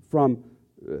read from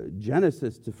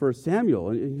Genesis to 1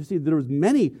 Samuel, and you see there was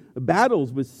many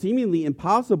battles with seemingly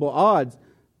impossible odds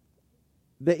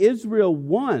that Israel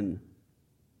won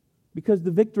because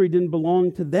the victory didn't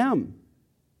belong to them.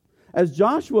 As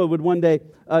Joshua would one day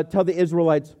tell the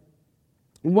Israelites,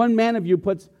 one man of you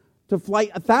puts to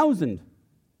flight 1,000,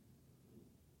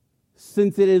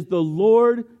 since it is the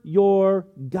Lord your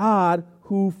God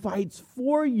who fights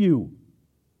for you,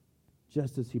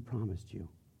 just as he promised you.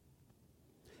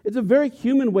 It's a very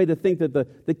human way to think that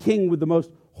the king with the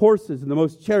most horses and the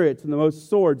most chariots and the most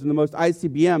swords and the most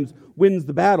ICBMs wins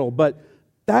the battle, but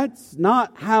that's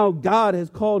not how God has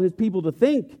called his people to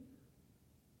think.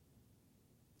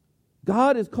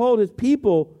 God has called his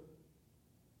people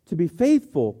to be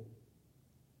faithful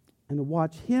and to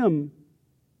watch him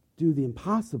do the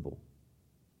impossible.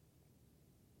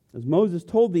 As Moses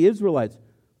told the Israelites,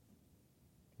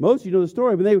 most of you know the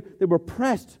story, but they were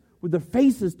pressed with their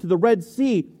faces to the Red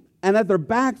Sea, and at their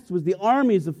backs was the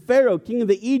armies of Pharaoh, king of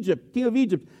Egypt.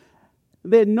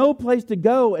 They had no place to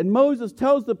go, and Moses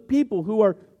tells the people who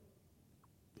are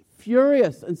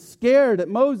furious and scared at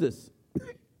Moses.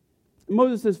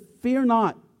 Moses says, fear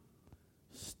not,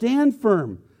 stand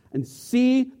firm, and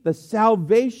see the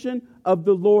salvation of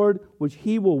the Lord, which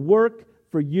he will work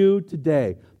for you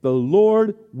today. The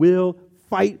Lord will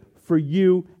fight for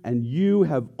you, and you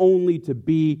have only to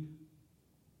be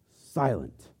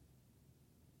silent.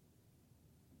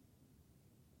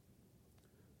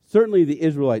 Certainly the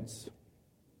Israelites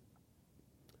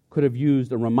could have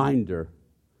used a reminder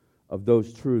of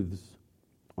those truths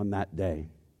on that day.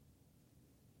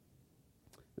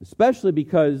 Especially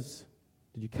because,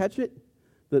 did you catch it?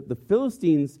 The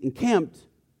Philistines encamped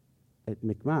at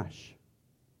Michmash.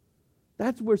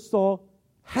 That's where Saul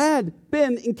had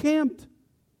been encamped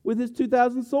with his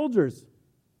 2,000 soldiers.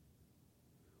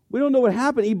 We don't know what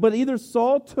happened, but either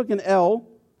Saul took an L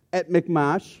at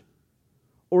Michmash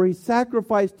or he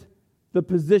sacrificed the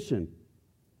position,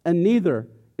 and neither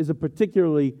is a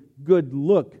particularly good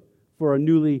look for a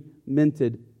newly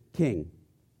minted king.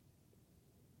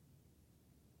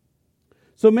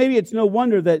 So maybe it's no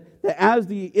wonder that as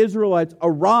the Israelites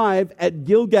arrive at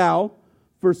Gilgal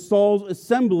for Saul's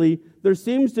assembly, there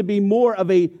seems to be more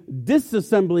of a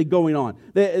disassembly going on.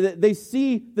 They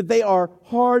see that they are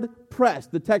hard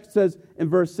pressed. The text says in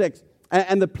verse 6,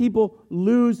 and the people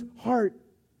lose heart.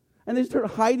 And they start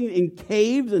hiding in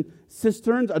caves and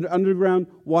cisterns, underground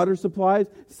water supplies.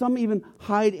 Some even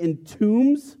hide in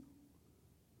tombs.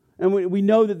 And we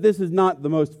know that this is not the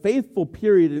most faithful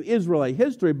period in Israelite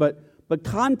history, but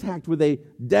contact with a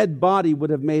dead body would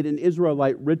have made an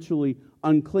Israelite ritually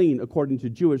unclean according to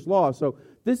Jewish law. So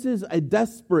this is a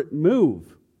desperate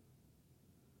move.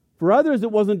 For others, it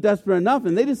wasn't desperate enough,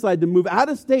 and they decided to move out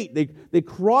of state. They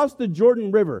crossed the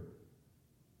Jordan River.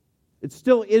 It's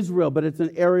still Israel, but it's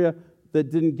an area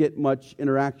that didn't get much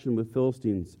interaction with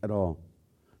Philistines at all.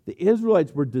 The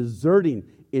Israelites were deserting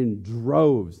in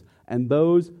droves, and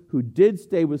those who did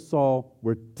stay with Saul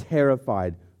were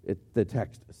terrified, the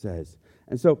text says.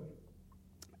 And so,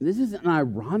 this is an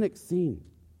ironic scene.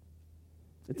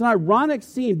 It's an ironic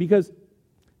scene because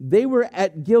they were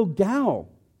at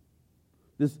Gilgal,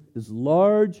 this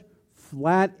large,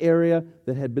 flat area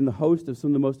that had been the host of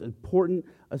some of the most important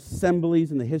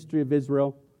assemblies in the history of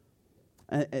Israel.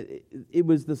 It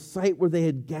was the site where they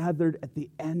had gathered at the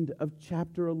end of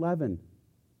chapter 11,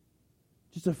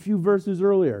 just a few verses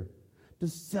earlier, to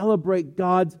celebrate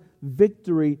God's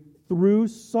victory through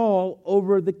Saul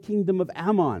over the kingdom of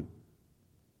Ammon.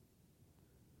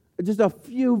 Just a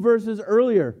few verses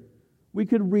earlier, we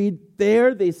could read,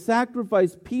 there they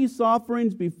sacrificed peace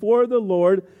offerings before the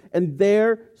Lord, and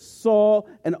there Saul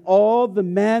and all the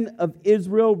men of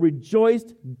Israel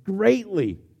rejoiced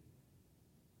greatly.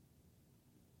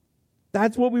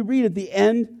 That's what we read at the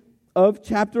end of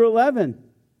chapter 11.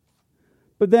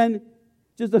 But then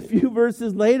Just a few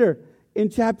verses later, in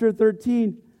chapter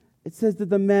 13, it says that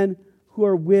the men who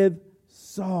are with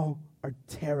Saul are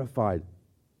terrified.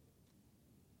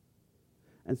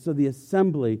 And so the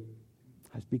assembly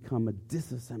has become a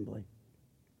disassembly.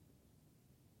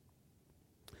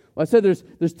 Well, I said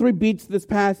there's three beats to this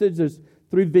passage. There's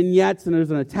three vignettes, and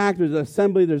there's an attack, there's an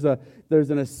assembly, there's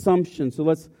an assumption. So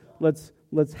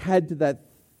let's head to that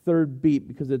third beat,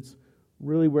 because it's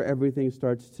really where everything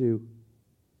starts to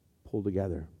pull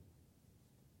together.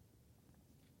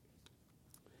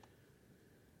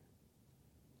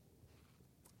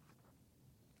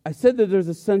 I said that there's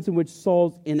a sense in which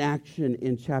Saul's inaction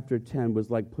in chapter 10 was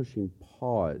like pushing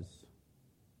pause.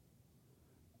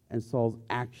 And Saul's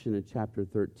action in chapter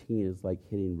 13 is like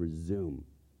hitting resume.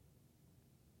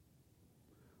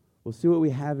 We'll see what we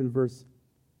have in verse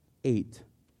 8.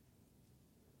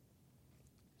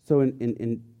 So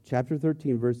in chapter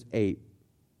 13, verse 8, it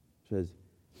says,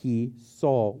 he,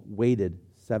 Saul, waited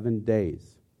 7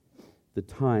 days, the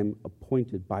time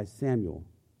appointed by Samuel.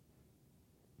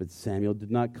 But Samuel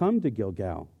did not come to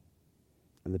Gilgal,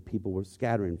 and the people were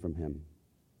scattering from him.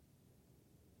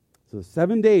 So the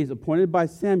 7 days appointed by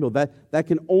Samuel, that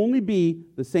can only be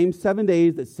the same 7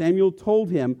 days that Samuel told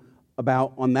him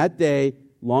about on that day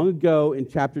long ago in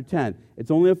chapter 10.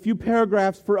 It's only a few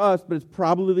paragraphs for us, but it's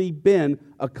probably been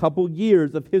a couple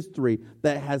years of history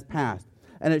that has passed.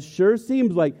 And it sure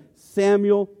seems like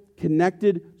Samuel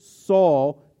connected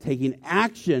Saul taking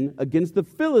action against the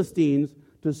Philistines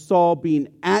to Saul being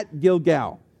at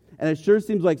Gilgal. And it sure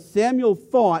seems like Samuel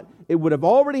thought it would have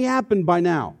already happened by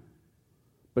now.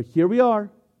 But here we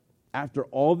are, after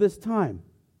all this time.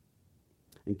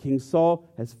 And King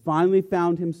Saul has finally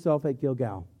found himself at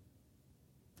Gilgal.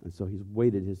 And so he's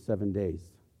waited his 7 days.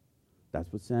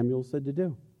 That's what Samuel said to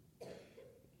do.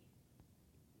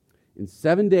 In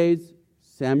 7 days,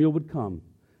 Samuel would come,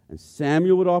 and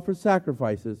Samuel would offer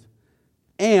sacrifices,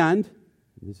 and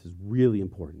this is really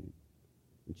important,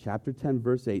 in chapter 10,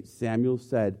 verse 8, Samuel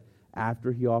said,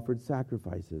 after he offered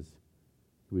sacrifices,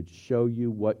 he would show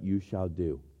you what you shall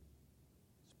do.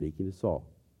 Speaking to Saul,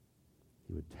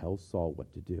 he would tell Saul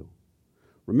what to do.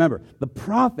 Remember, the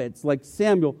prophets, like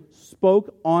Samuel,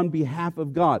 spoke on behalf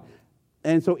of God.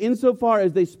 And so insofar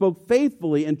as they spoke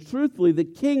faithfully and truthfully, the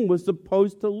king was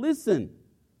supposed to listen.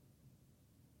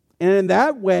 And in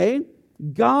that way,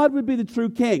 God would be the true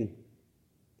king,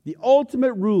 the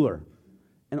ultimate ruler,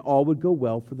 and all would go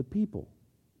well for the people.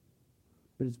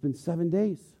 But it's been 7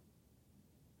 days.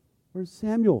 Where's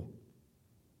Samuel?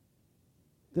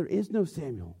 There is no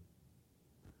Samuel.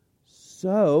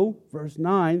 So, verse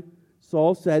 9,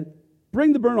 Saul said,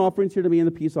 bring the burnt offerings here to me and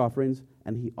the peace offerings,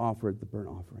 and he offered the burnt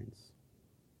offerings.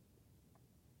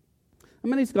 And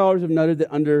many scholars have noted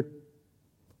that under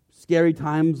scary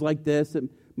times like this, it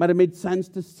might have made sense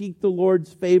to seek the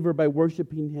Lord's favor by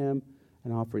worshiping him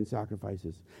and offering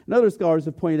sacrifices. And other scholars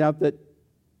have pointed out that,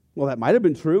 well, that might have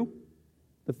been true.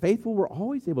 The faithful were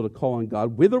always able to call on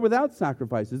God with or without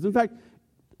sacrifices. In fact,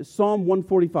 Psalm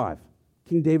 145,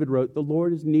 King David wrote, the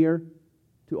Lord is near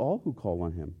to all who call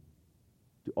on him,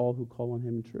 to all who call on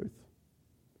him in truth.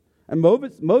 And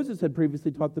Moses had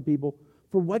previously taught the people,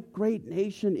 for what great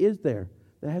nation is there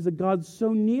that has a God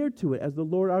so near to it as the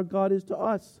Lord our God is to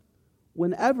us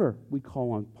whenever we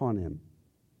call upon him?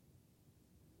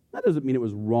 That doesn't mean it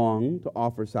was wrong to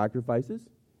offer sacrifices.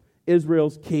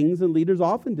 Israel's kings and leaders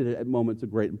often did it at moments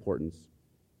of great importance.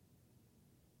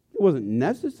 It wasn't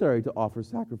necessary to offer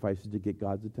sacrifices to get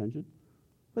God's attention,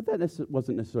 but that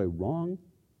wasn't necessarily wrong.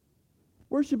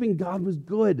 Worshiping God was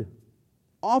good.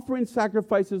 Offering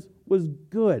sacrifices was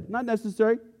good. Not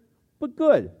necessary, but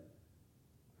good.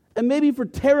 And maybe for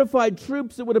terrified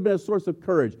troops, it would have been a source of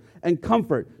courage and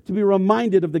comfort to be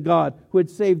reminded of the God who had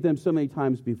saved them so many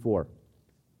times before.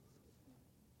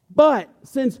 But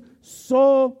since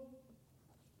Saul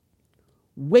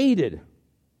waited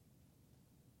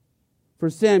for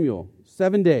Samuel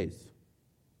 7 days,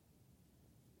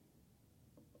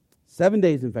 7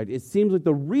 days, in fact, it seems like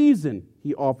the reason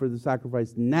he offered the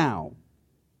sacrifice now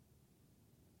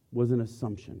was an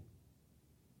assumption.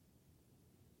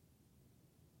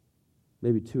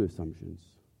 Maybe two assumptions.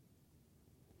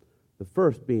 The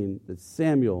first being that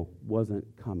Samuel wasn't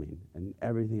coming and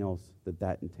everything else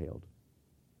that entailed.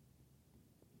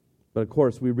 But of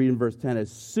course, we read in verse 10, as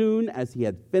soon as he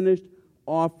had finished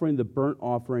offering the burnt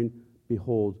offering,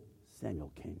 behold,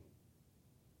 Samuel came.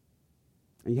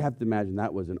 And you have to imagine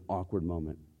that was an awkward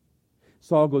moment.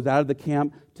 Saul goes out of the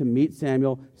camp to meet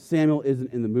Samuel. Samuel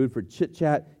isn't in the mood for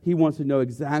chit-chat. He wants to know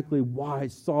exactly why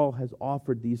Saul has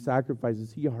offered these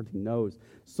sacrifices. He already knows.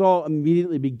 Saul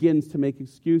immediately begins to make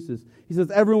excuses. He says,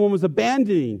 everyone was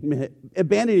abandoning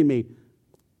me.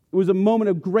 It was a moment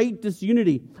of great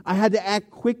disunity. I had to act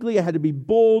quickly. I had to be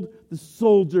bold. The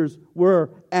soldiers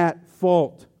were at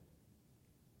fault.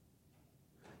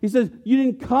 He says, you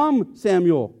didn't come,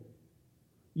 Samuel.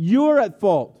 You're at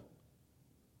fault.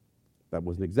 That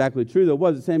wasn't exactly true, though,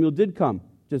 was it? Samuel did come,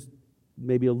 just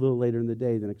maybe a little later in the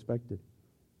day than expected.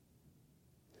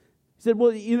 He said,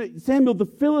 well, Samuel, the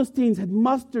Philistines had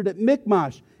mustered at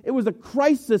Michmash. It was a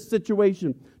crisis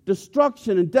situation.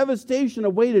 Destruction and devastation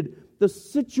awaited. The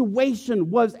situation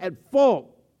was at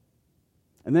fault.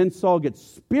 And then Saul gets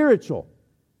spiritual.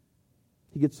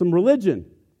 He gets some religion.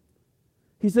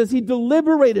 He says he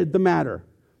deliberated the matter.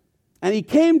 And he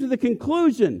came to the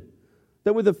conclusion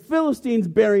that with the Philistines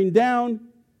bearing down,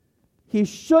 he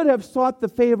should have sought the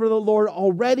favor of the Lord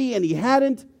already, and he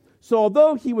hadn't. So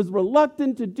although he was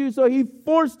reluctant to do so, he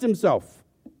forced himself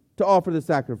to offer the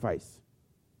sacrifice.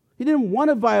 He didn't want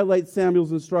to violate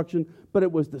Samuel's instruction, but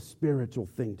it was the spiritual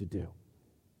thing to do.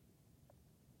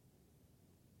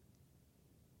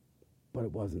 But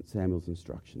it wasn't Samuel's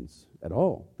instructions at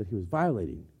all that he was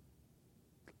violating.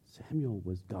 Samuel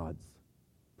was God's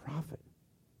prophet.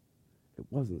 It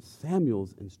wasn't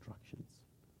Samuel's instructions.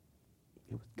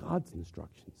 It was God's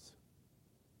instructions.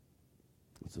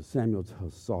 And so Samuel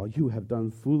tells Saul, you have done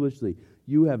foolishly.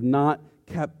 You have not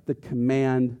kept the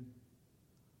command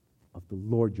of the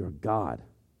Lord your God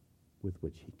with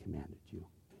which he commanded you.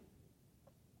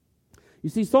 You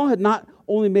see, Saul had not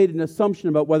only made an assumption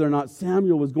about whether or not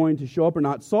Samuel was going to show up or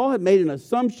not. Saul had made an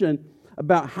assumption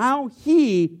about how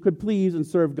he could please and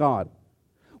serve God.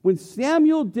 When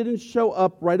Samuel didn't show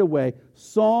up right away,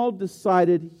 Saul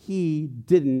decided he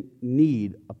didn't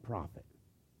need a prophet.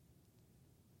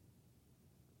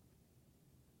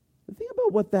 Think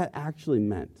about what that actually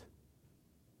meant.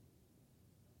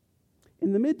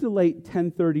 In the mid to late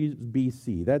 1030s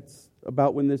BC, that's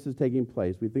about when this is taking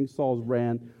place. We think Saul's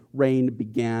reign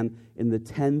began in the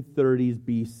 1030s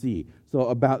BC, so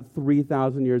about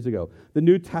 3,000 years ago. The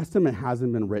New Testament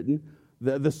hasn't been written.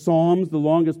 The Psalms, the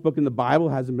longest book in the Bible,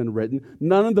 hasn't been written.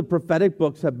 None of the prophetic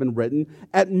books have been written.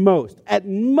 At most,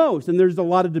 and there's a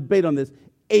lot of debate on this,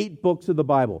 8 books of the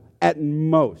Bible, at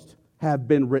most, have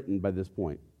been written by this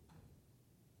point.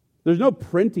 There's no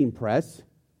printing press.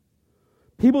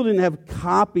 People didn't have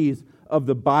copies of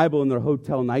the Bible in their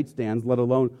hotel nightstands, let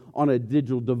alone on a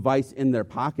digital device in their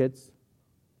pockets.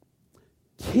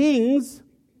 Kings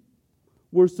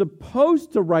were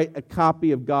supposed to write a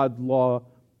copy of God's law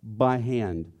by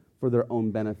hand for their own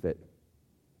benefit,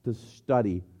 to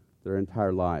study their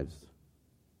entire lives.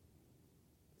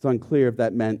 It's unclear if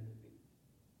that meant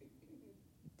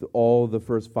all the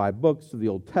first 5 books of the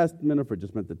Old Testament, or if it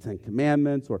just meant the 10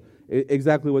 Commandments, or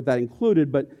exactly what that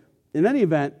included. But in any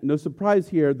event, no surprise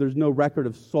here, there's no record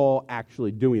of Saul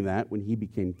actually doing that when he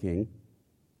became king.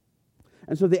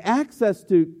 And so the access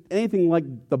to anything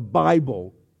like the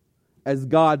Bible as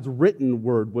God's written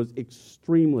word was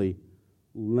extremely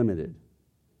limited.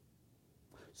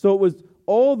 So it was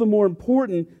all the more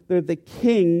important that the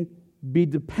king be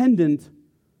dependent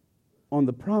on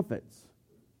the prophets.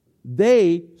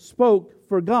 They spoke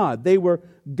for God. They were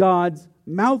God's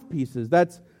mouthpieces.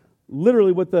 That's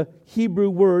literally what the Hebrew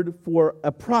word for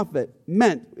a prophet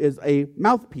meant, is a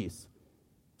mouthpiece.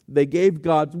 They gave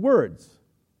God's words,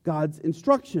 God's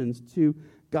instructions to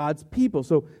God's people.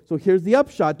 So here's the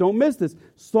upshot. Don't miss this.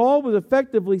 Saul was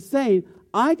effectively saying,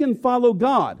 I can follow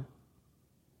God.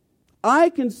 I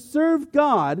can serve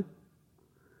God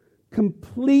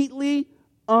completely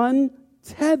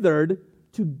untethered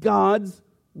to God's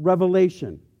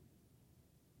revelation.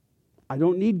 I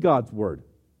don't need God's word.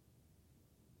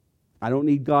 I don't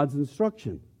need God's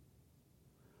instruction.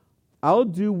 I'll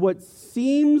do what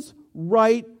seems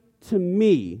right to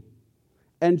me,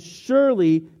 and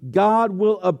surely God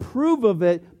will approve of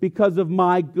it because of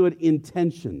my good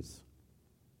intentions.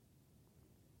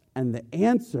 And the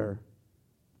answer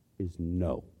is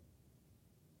no.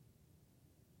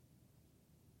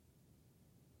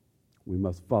 We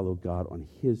must follow God on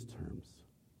His terms,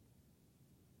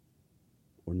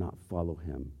 or not follow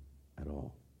Him at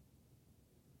all.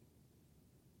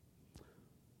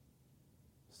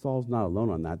 Saul's not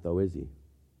alone on that, though, is he?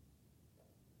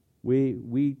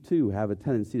 We too have a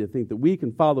tendency to think that we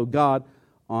can follow God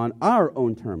on our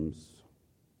own terms.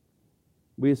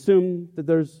 We assume that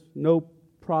there's no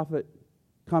prophet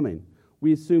coming.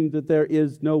 We assume that there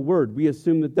is no word. We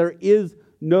assume that there is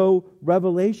no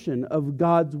revelation of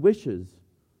God's wishes,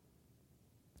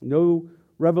 no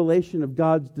revelation of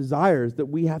God's desires that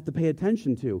we have to pay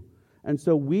attention to. And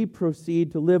so we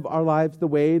proceed to live our lives the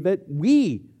way that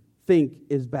we think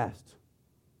is best.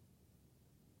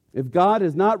 If God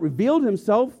has not revealed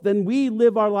Himself, then we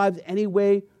live our lives any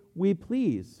way we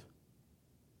please.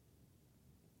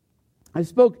 I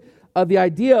spoke of the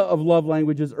idea of love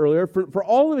languages earlier for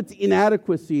all of its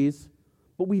inadequacies,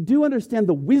 but we do understand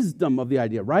the wisdom of the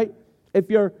idea, right? If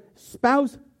your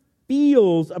spouse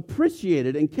feels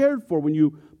appreciated and cared for when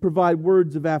you provide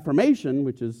words of affirmation,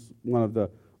 which is one of the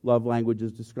love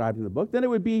languages described in the book, then it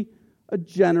would be a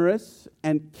generous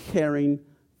and caring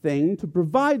thing to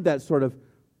provide that sort of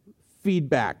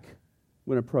feedback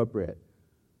when appropriate.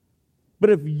 But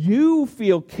if you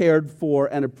feel cared for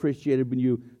and appreciated when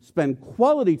you spend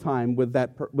quality time with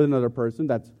with another person,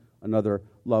 that's another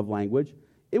love language,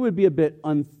 it would be a bit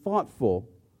unthoughtful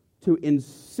to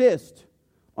insist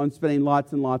on spending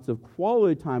lots and lots of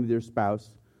quality time with your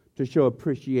spouse to show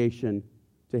appreciation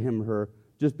to him or her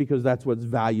just because that's what's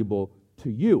valuable to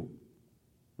you,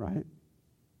 right?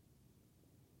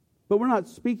 But we're not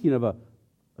speaking of a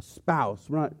spouse.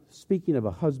 We're not speaking of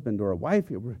a husband or a wife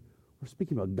here. We're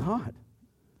speaking about God.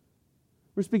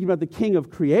 We're speaking about the King of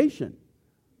creation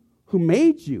who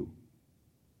made you,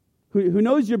 who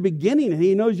knows your beginning and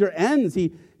He knows your ends.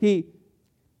 He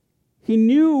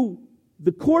knew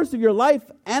the course of your life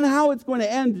and how it's going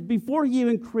to end before He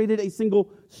even created a single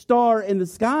star in the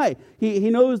sky. He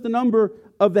knows the number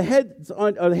of the hairs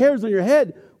on your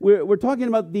head. We're talking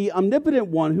about the omnipotent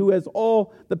one who has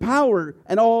all the power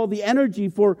and all the energy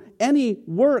for any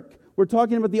work. We're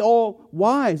talking about the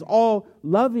all-wise,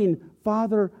 all-loving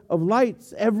Father of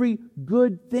lights. Every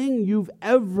good thing you've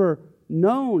ever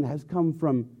known has come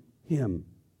from Him.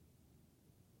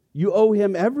 You owe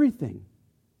Him everything,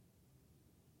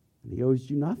 and He owes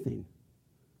you nothing.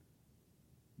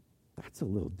 That's a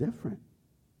little different.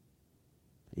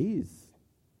 He's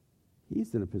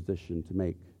in a position to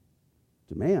make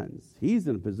demands. He's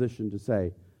in a position to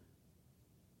say,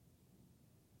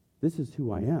 this is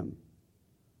who I am.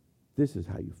 This is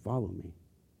how you follow me.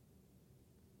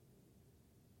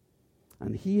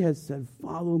 And He has said,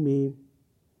 follow me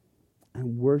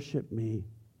and worship me,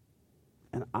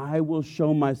 and I will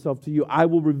show myself to you. I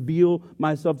will reveal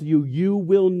myself to you. You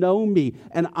will know me,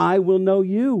 and I will know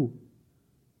you.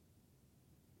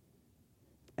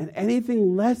 And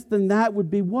anything less than that would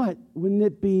be what? Wouldn't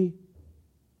it be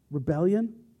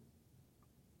rebellion?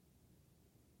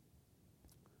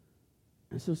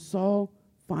 And so Saul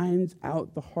finds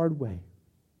out the hard way.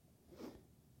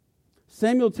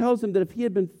 Samuel tells him that if he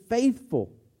had been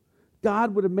faithful,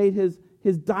 God would have made his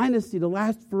dynasty to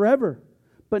last forever.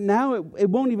 But now it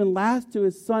won't even last to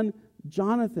his son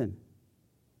Jonathan.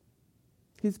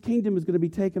 His kingdom is going to be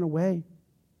taken away.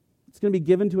 It's going to be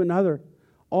given to another.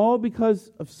 All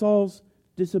because of Saul's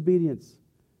disobedience,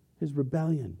 his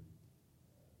rebellion.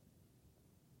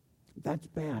 That's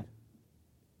bad.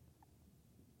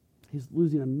 He's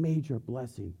losing a major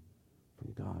blessing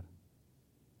from God.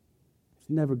 It's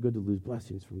never good to lose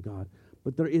blessings from God.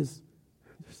 But there's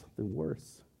something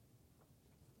worse.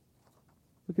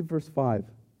 Look at verse 5.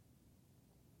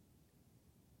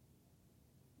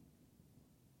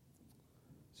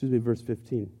 Verse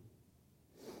 15.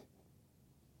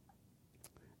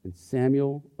 And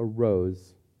Samuel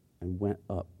arose and went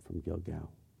up from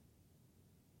Gilgal.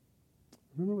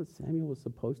 Remember what Samuel was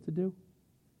supposed to do?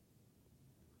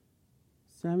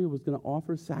 Samuel was going to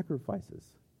offer sacrifices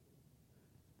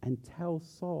and tell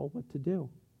Saul what to do.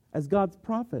 As God's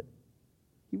prophet,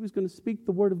 he was going to speak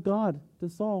the word of God to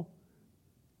Saul.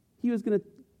 He was going to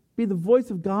be the voice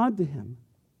of God to him.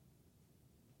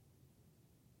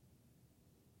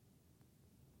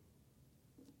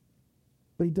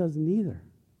 But he does neither.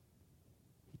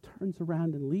 He turns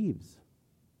around and leaves.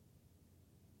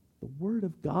 The word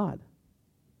of God,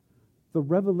 the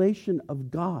revelation of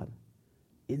God,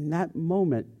 in that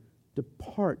moment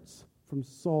departs from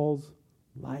Saul's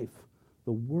life.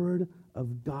 The word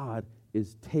of God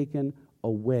is taken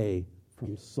away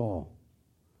from Saul.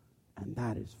 And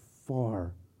that is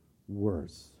far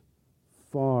worse,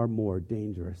 far more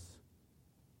dangerous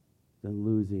than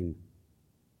losing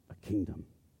a kingdom.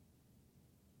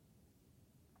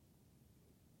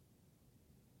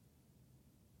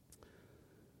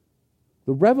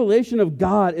 The revelation of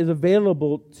God is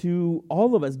available to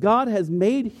all of us. God has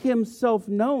made Himself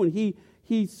known.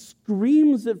 He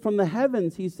screams it from the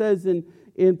heavens. He says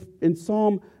in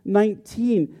Psalm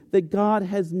 19 that God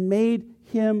has made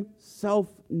Himself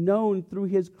known through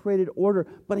His created order,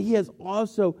 but He has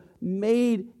also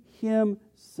made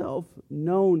Himself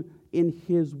known in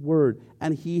His word,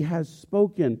 and He has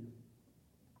spoken.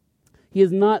 He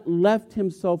has not left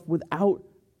Himself without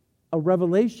a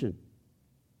revelation.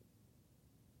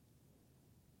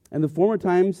 And the former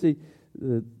times,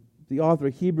 the author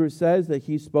of Hebrews says that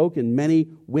He spoke in many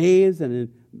ways and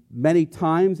in many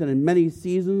times and in many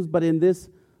seasons, but in this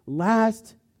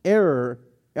last era,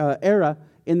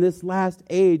 in this last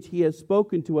age, he has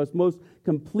spoken to us most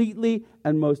completely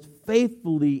and most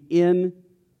faithfully in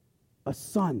a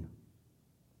Son.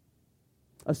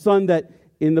 A Son that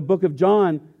in the book of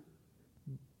John,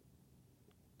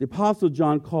 the Apostle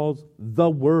John calls the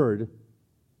Word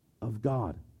of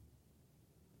God.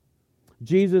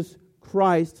 Jesus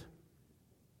Christ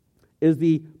is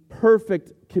the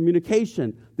perfect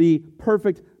communication, the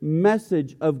perfect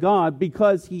message of God,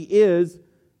 because he is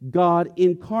God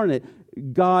incarnate.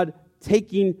 God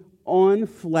taking on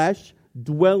flesh,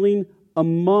 dwelling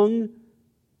among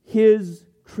his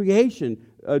creation,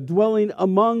 dwelling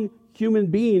among human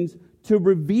beings to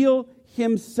reveal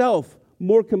himself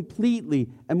more completely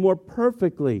and more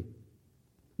perfectly,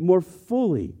 more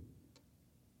fully.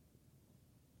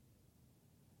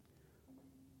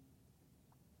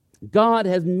 God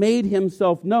has made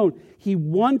himself known. He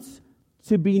wants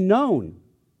to be known.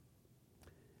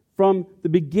 From the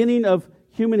beginning of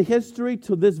human history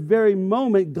to this very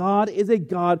moment, God is a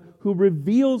God who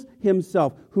reveals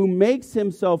himself, who makes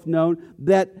himself known,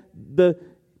 that the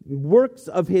works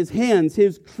of his hands,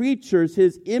 his creatures,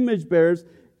 his image bearers,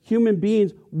 human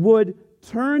beings, would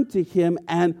turn to him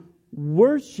and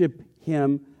worship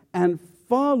him and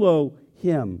follow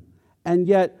him. And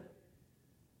yet,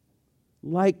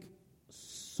 like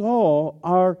Saul,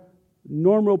 our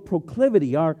normal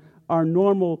proclivity, our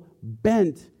normal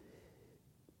bent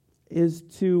is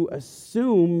to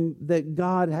assume that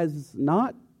God has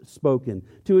not spoken,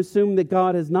 to assume that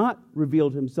God has not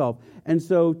revealed himself, and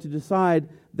so to decide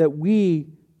that we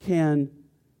can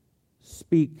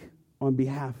speak on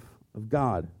behalf of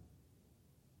God,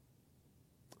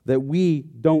 that we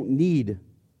don't need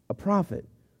a prophet,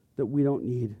 that we don't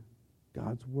need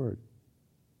God's word.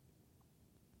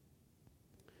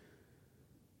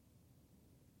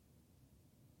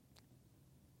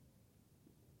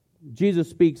 Jesus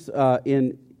speaks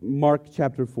in Mark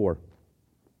chapter 4.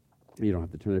 You don't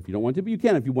have to turn it if you don't want to, but you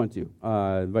can if you want to.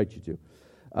 I invite you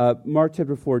to. Mark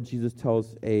chapter 4, Jesus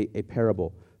tells a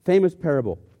parable, famous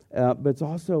parable. But it's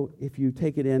also, if you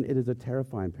take it in, it is a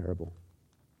terrifying parable.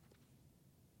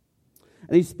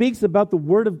 And he speaks about the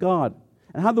Word of God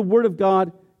and how the Word of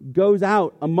God goes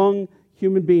out among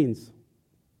human beings.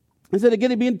 He said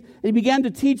again, he began to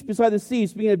teach beside the sea.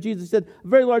 Speaking of Jesus, he said, a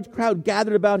very large crowd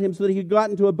gathered about him so that he got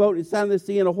into a boat and sat on the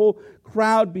sea, and a whole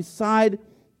crowd beside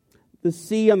the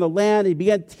sea on the land. He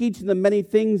began teaching them many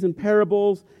things in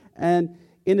parables. And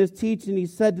in his teaching, he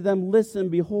said to them, listen,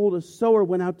 behold, a sower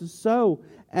went out to sow.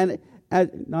 And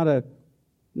not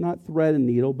thread and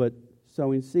needle, but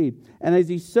sowing seed. And as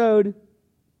he sowed,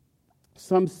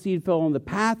 some seed fell on the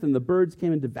path, and the birds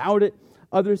came and devoured it.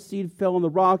 Other seed fell on the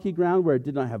rocky ground where it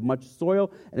did not have much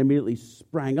soil, and immediately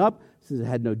sprang up, since it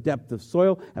had no depth of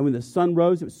soil. And when the sun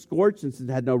rose, it was scorched, and since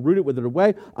it had no root, it withered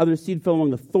away. Other seed fell among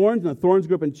the thorns, and the thorns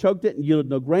grew up and choked it, and yielded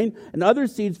no grain. And other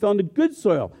seeds fell into good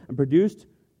soil, and produced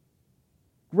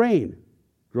grain,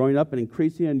 growing up and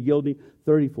increasing and yielding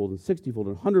 30-fold and 60-fold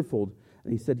and 100-fold.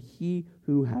 And he said, he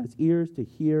who has ears to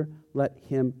hear, let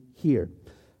him hear.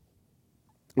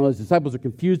 Well, his disciples are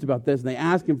confused about this, and they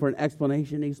ask him for an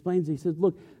explanation. He explains, he says,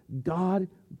 look, God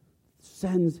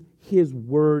sends his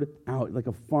word out like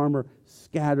a farmer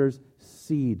scatters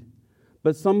seed.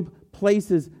 But some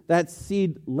places that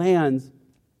seed lands,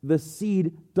 the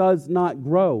seed does not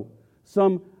grow.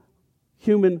 Some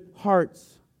human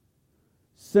hearts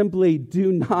simply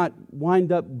do not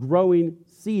wind up growing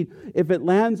seed. If it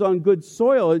lands on good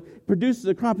soil, it produces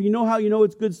a crop. You know how you know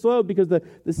it's good soil? Because the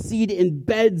seed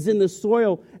embeds in the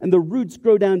soil and the roots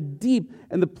grow down deep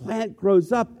and the plant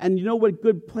grows up. And you know what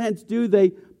good plants do? They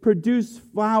produce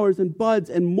flowers and buds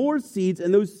and more seeds,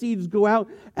 and those seeds go out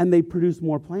and they produce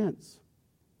more plants.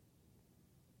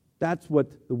 That's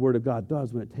what the Word of God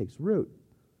does when it takes root.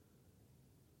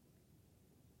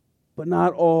 But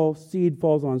not all seed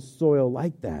falls on soil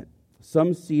like that.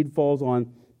 Some seed falls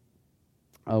on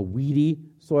a weedy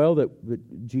soil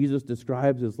that Jesus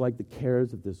describes as like the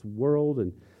cares of this world,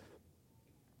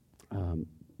 and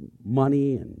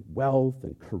money and wealth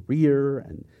and career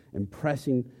and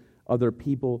impressing other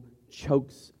people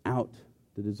chokes out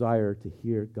the desire to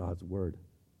hear God's word.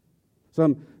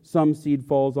 Some seed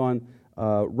falls on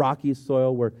rocky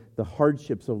soil where the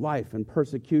hardships of life and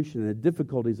persecution and the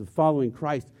difficulties of following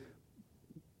Christ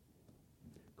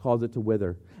cause it to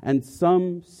wither. And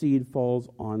some seed falls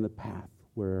on the path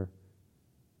where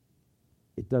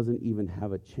it doesn't even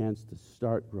have a chance to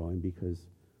start growing because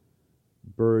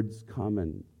birds come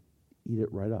and eat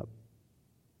it right up,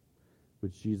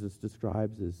 which Jesus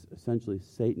describes as essentially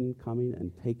Satan coming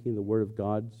and taking the word of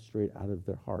God straight out of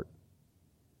their heart.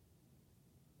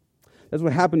 That's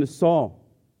what happened to Saul.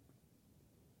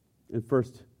 in 1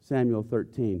 Samuel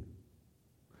 13.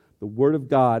 The Word of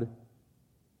God,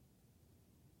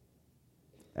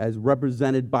 as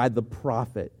represented by the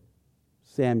prophet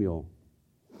Samuel,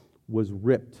 was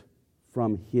ripped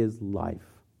from his life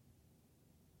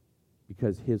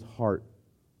because his heart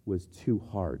was too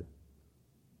hard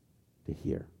to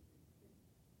hear.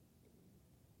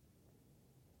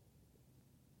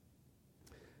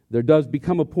 There does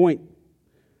become a point.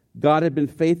 God had been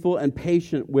faithful and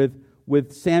patient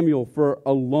with Samuel for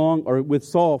a long, or with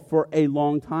Saul for a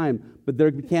long time. But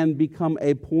there can become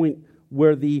a point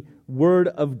where the Word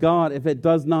of God, if it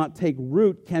does not take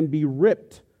root, can be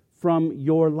ripped from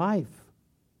your life.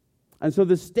 And so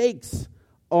the stakes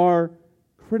are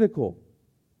critical.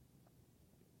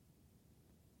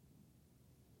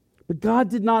 But God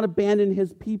did not abandon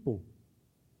his people.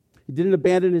 He didn't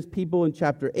abandon his people in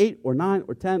chapter 8 or 9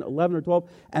 or 10, 11 or 12.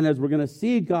 And as we're going to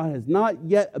see, God has not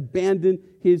yet abandoned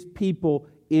his people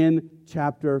in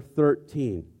chapter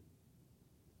 13.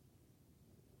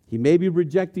 He may be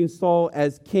rejecting Saul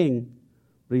as king,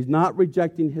 but he's not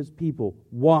rejecting his people.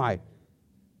 Why?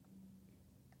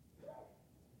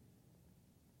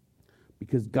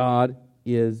 Because God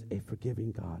is a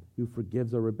forgiving God who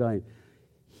forgives our rebellion.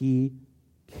 He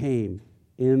came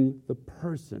in the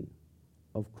person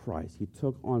of Christ. He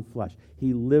took on flesh.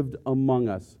 He lived among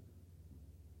us.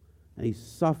 And he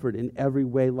suffered in every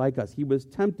way like us. He was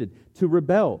tempted to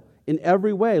rebel in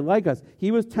every way like us.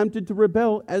 He was tempted to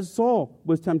rebel as Saul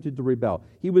was tempted to rebel.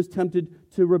 He was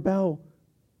tempted to rebel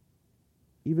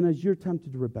even as you're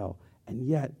tempted to rebel. And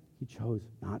yet he chose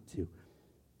not to.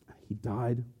 He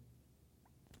died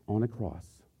on a cross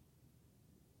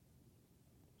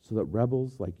so that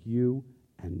rebels like you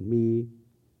and me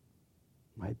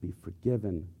might be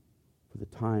forgiven for the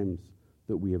times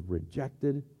that we have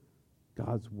rejected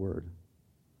God's word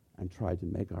and tried to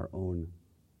make our own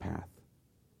path,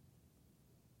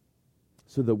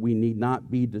 so that we need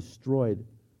not be destroyed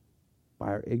by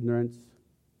our ignorance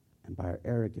and by our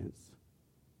arrogance,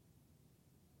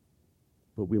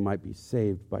 but we might be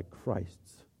saved by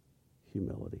Christ's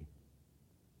humility.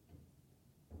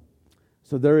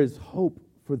 So there is hope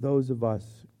for those of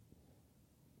us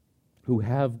who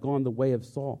have gone the way of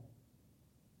Saul,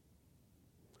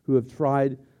 who have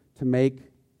tried to make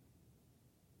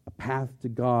a path to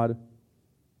God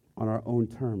on our own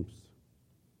terms.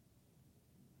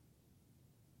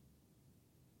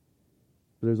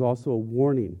 But there's also a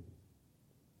warning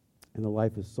in the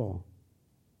life of Saul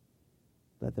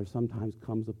that there sometimes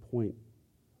comes a point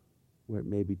where it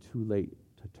may be too late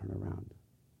to turn around.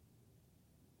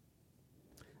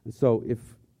 And so if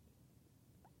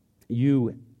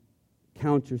you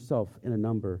count yourself in a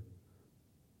number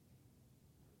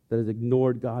that has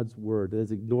ignored God's word, that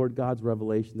has ignored God's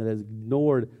revelation, that has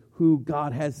ignored who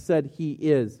God has said he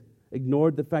is,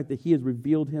 ignored the fact that he has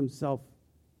revealed himself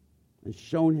and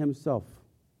shown himself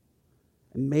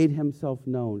and made himself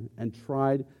known, and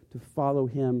tried to follow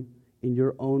him in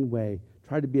your own way,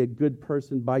 tried to be a good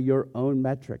person by your own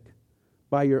metric,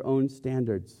 by your own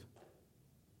standards,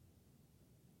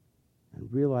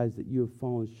 and realize that you have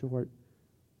fallen short,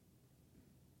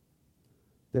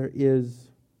 there is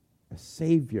a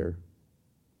Savior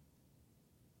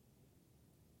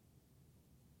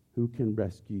who can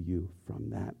rescue you from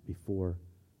that before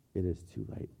it is too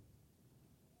late.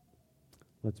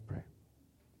 Let's pray.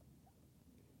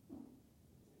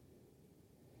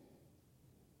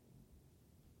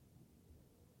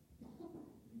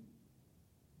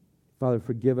 Father,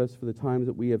 forgive us for the times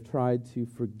that we have tried to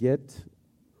forget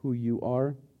who you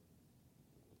are,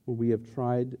 where we have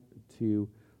tried to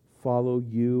follow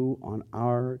you on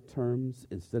our terms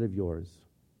instead of yours.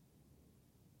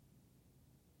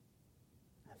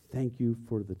 Thank you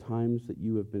for the times that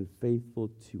you have been faithful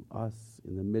to us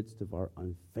in the midst of our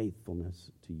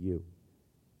unfaithfulness to you.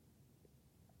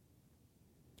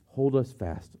 Hold us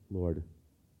fast, Lord,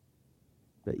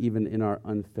 that even in our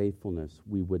unfaithfulness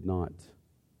we would not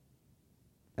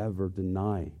ever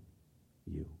deny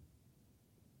you.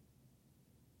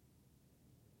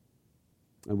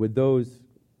 And with those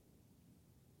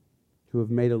who have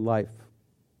made a life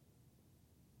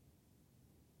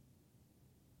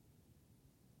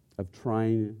of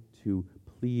trying to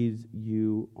please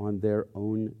you on their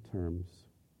own terms,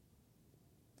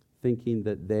 thinking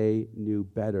that they knew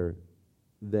better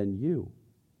than you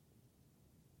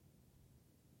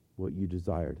what you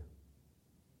desired,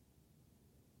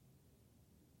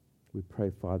 we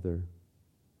pray, Father,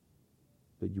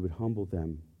 that you would humble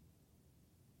them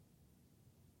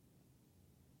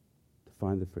to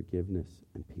find the forgiveness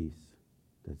and peace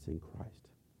that's in Christ.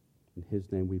 In his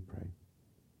name we pray.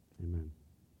 Amen.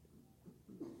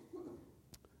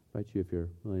 invite you, if you're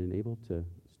willing and able, to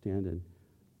stand and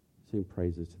sing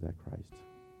praises to that Christ.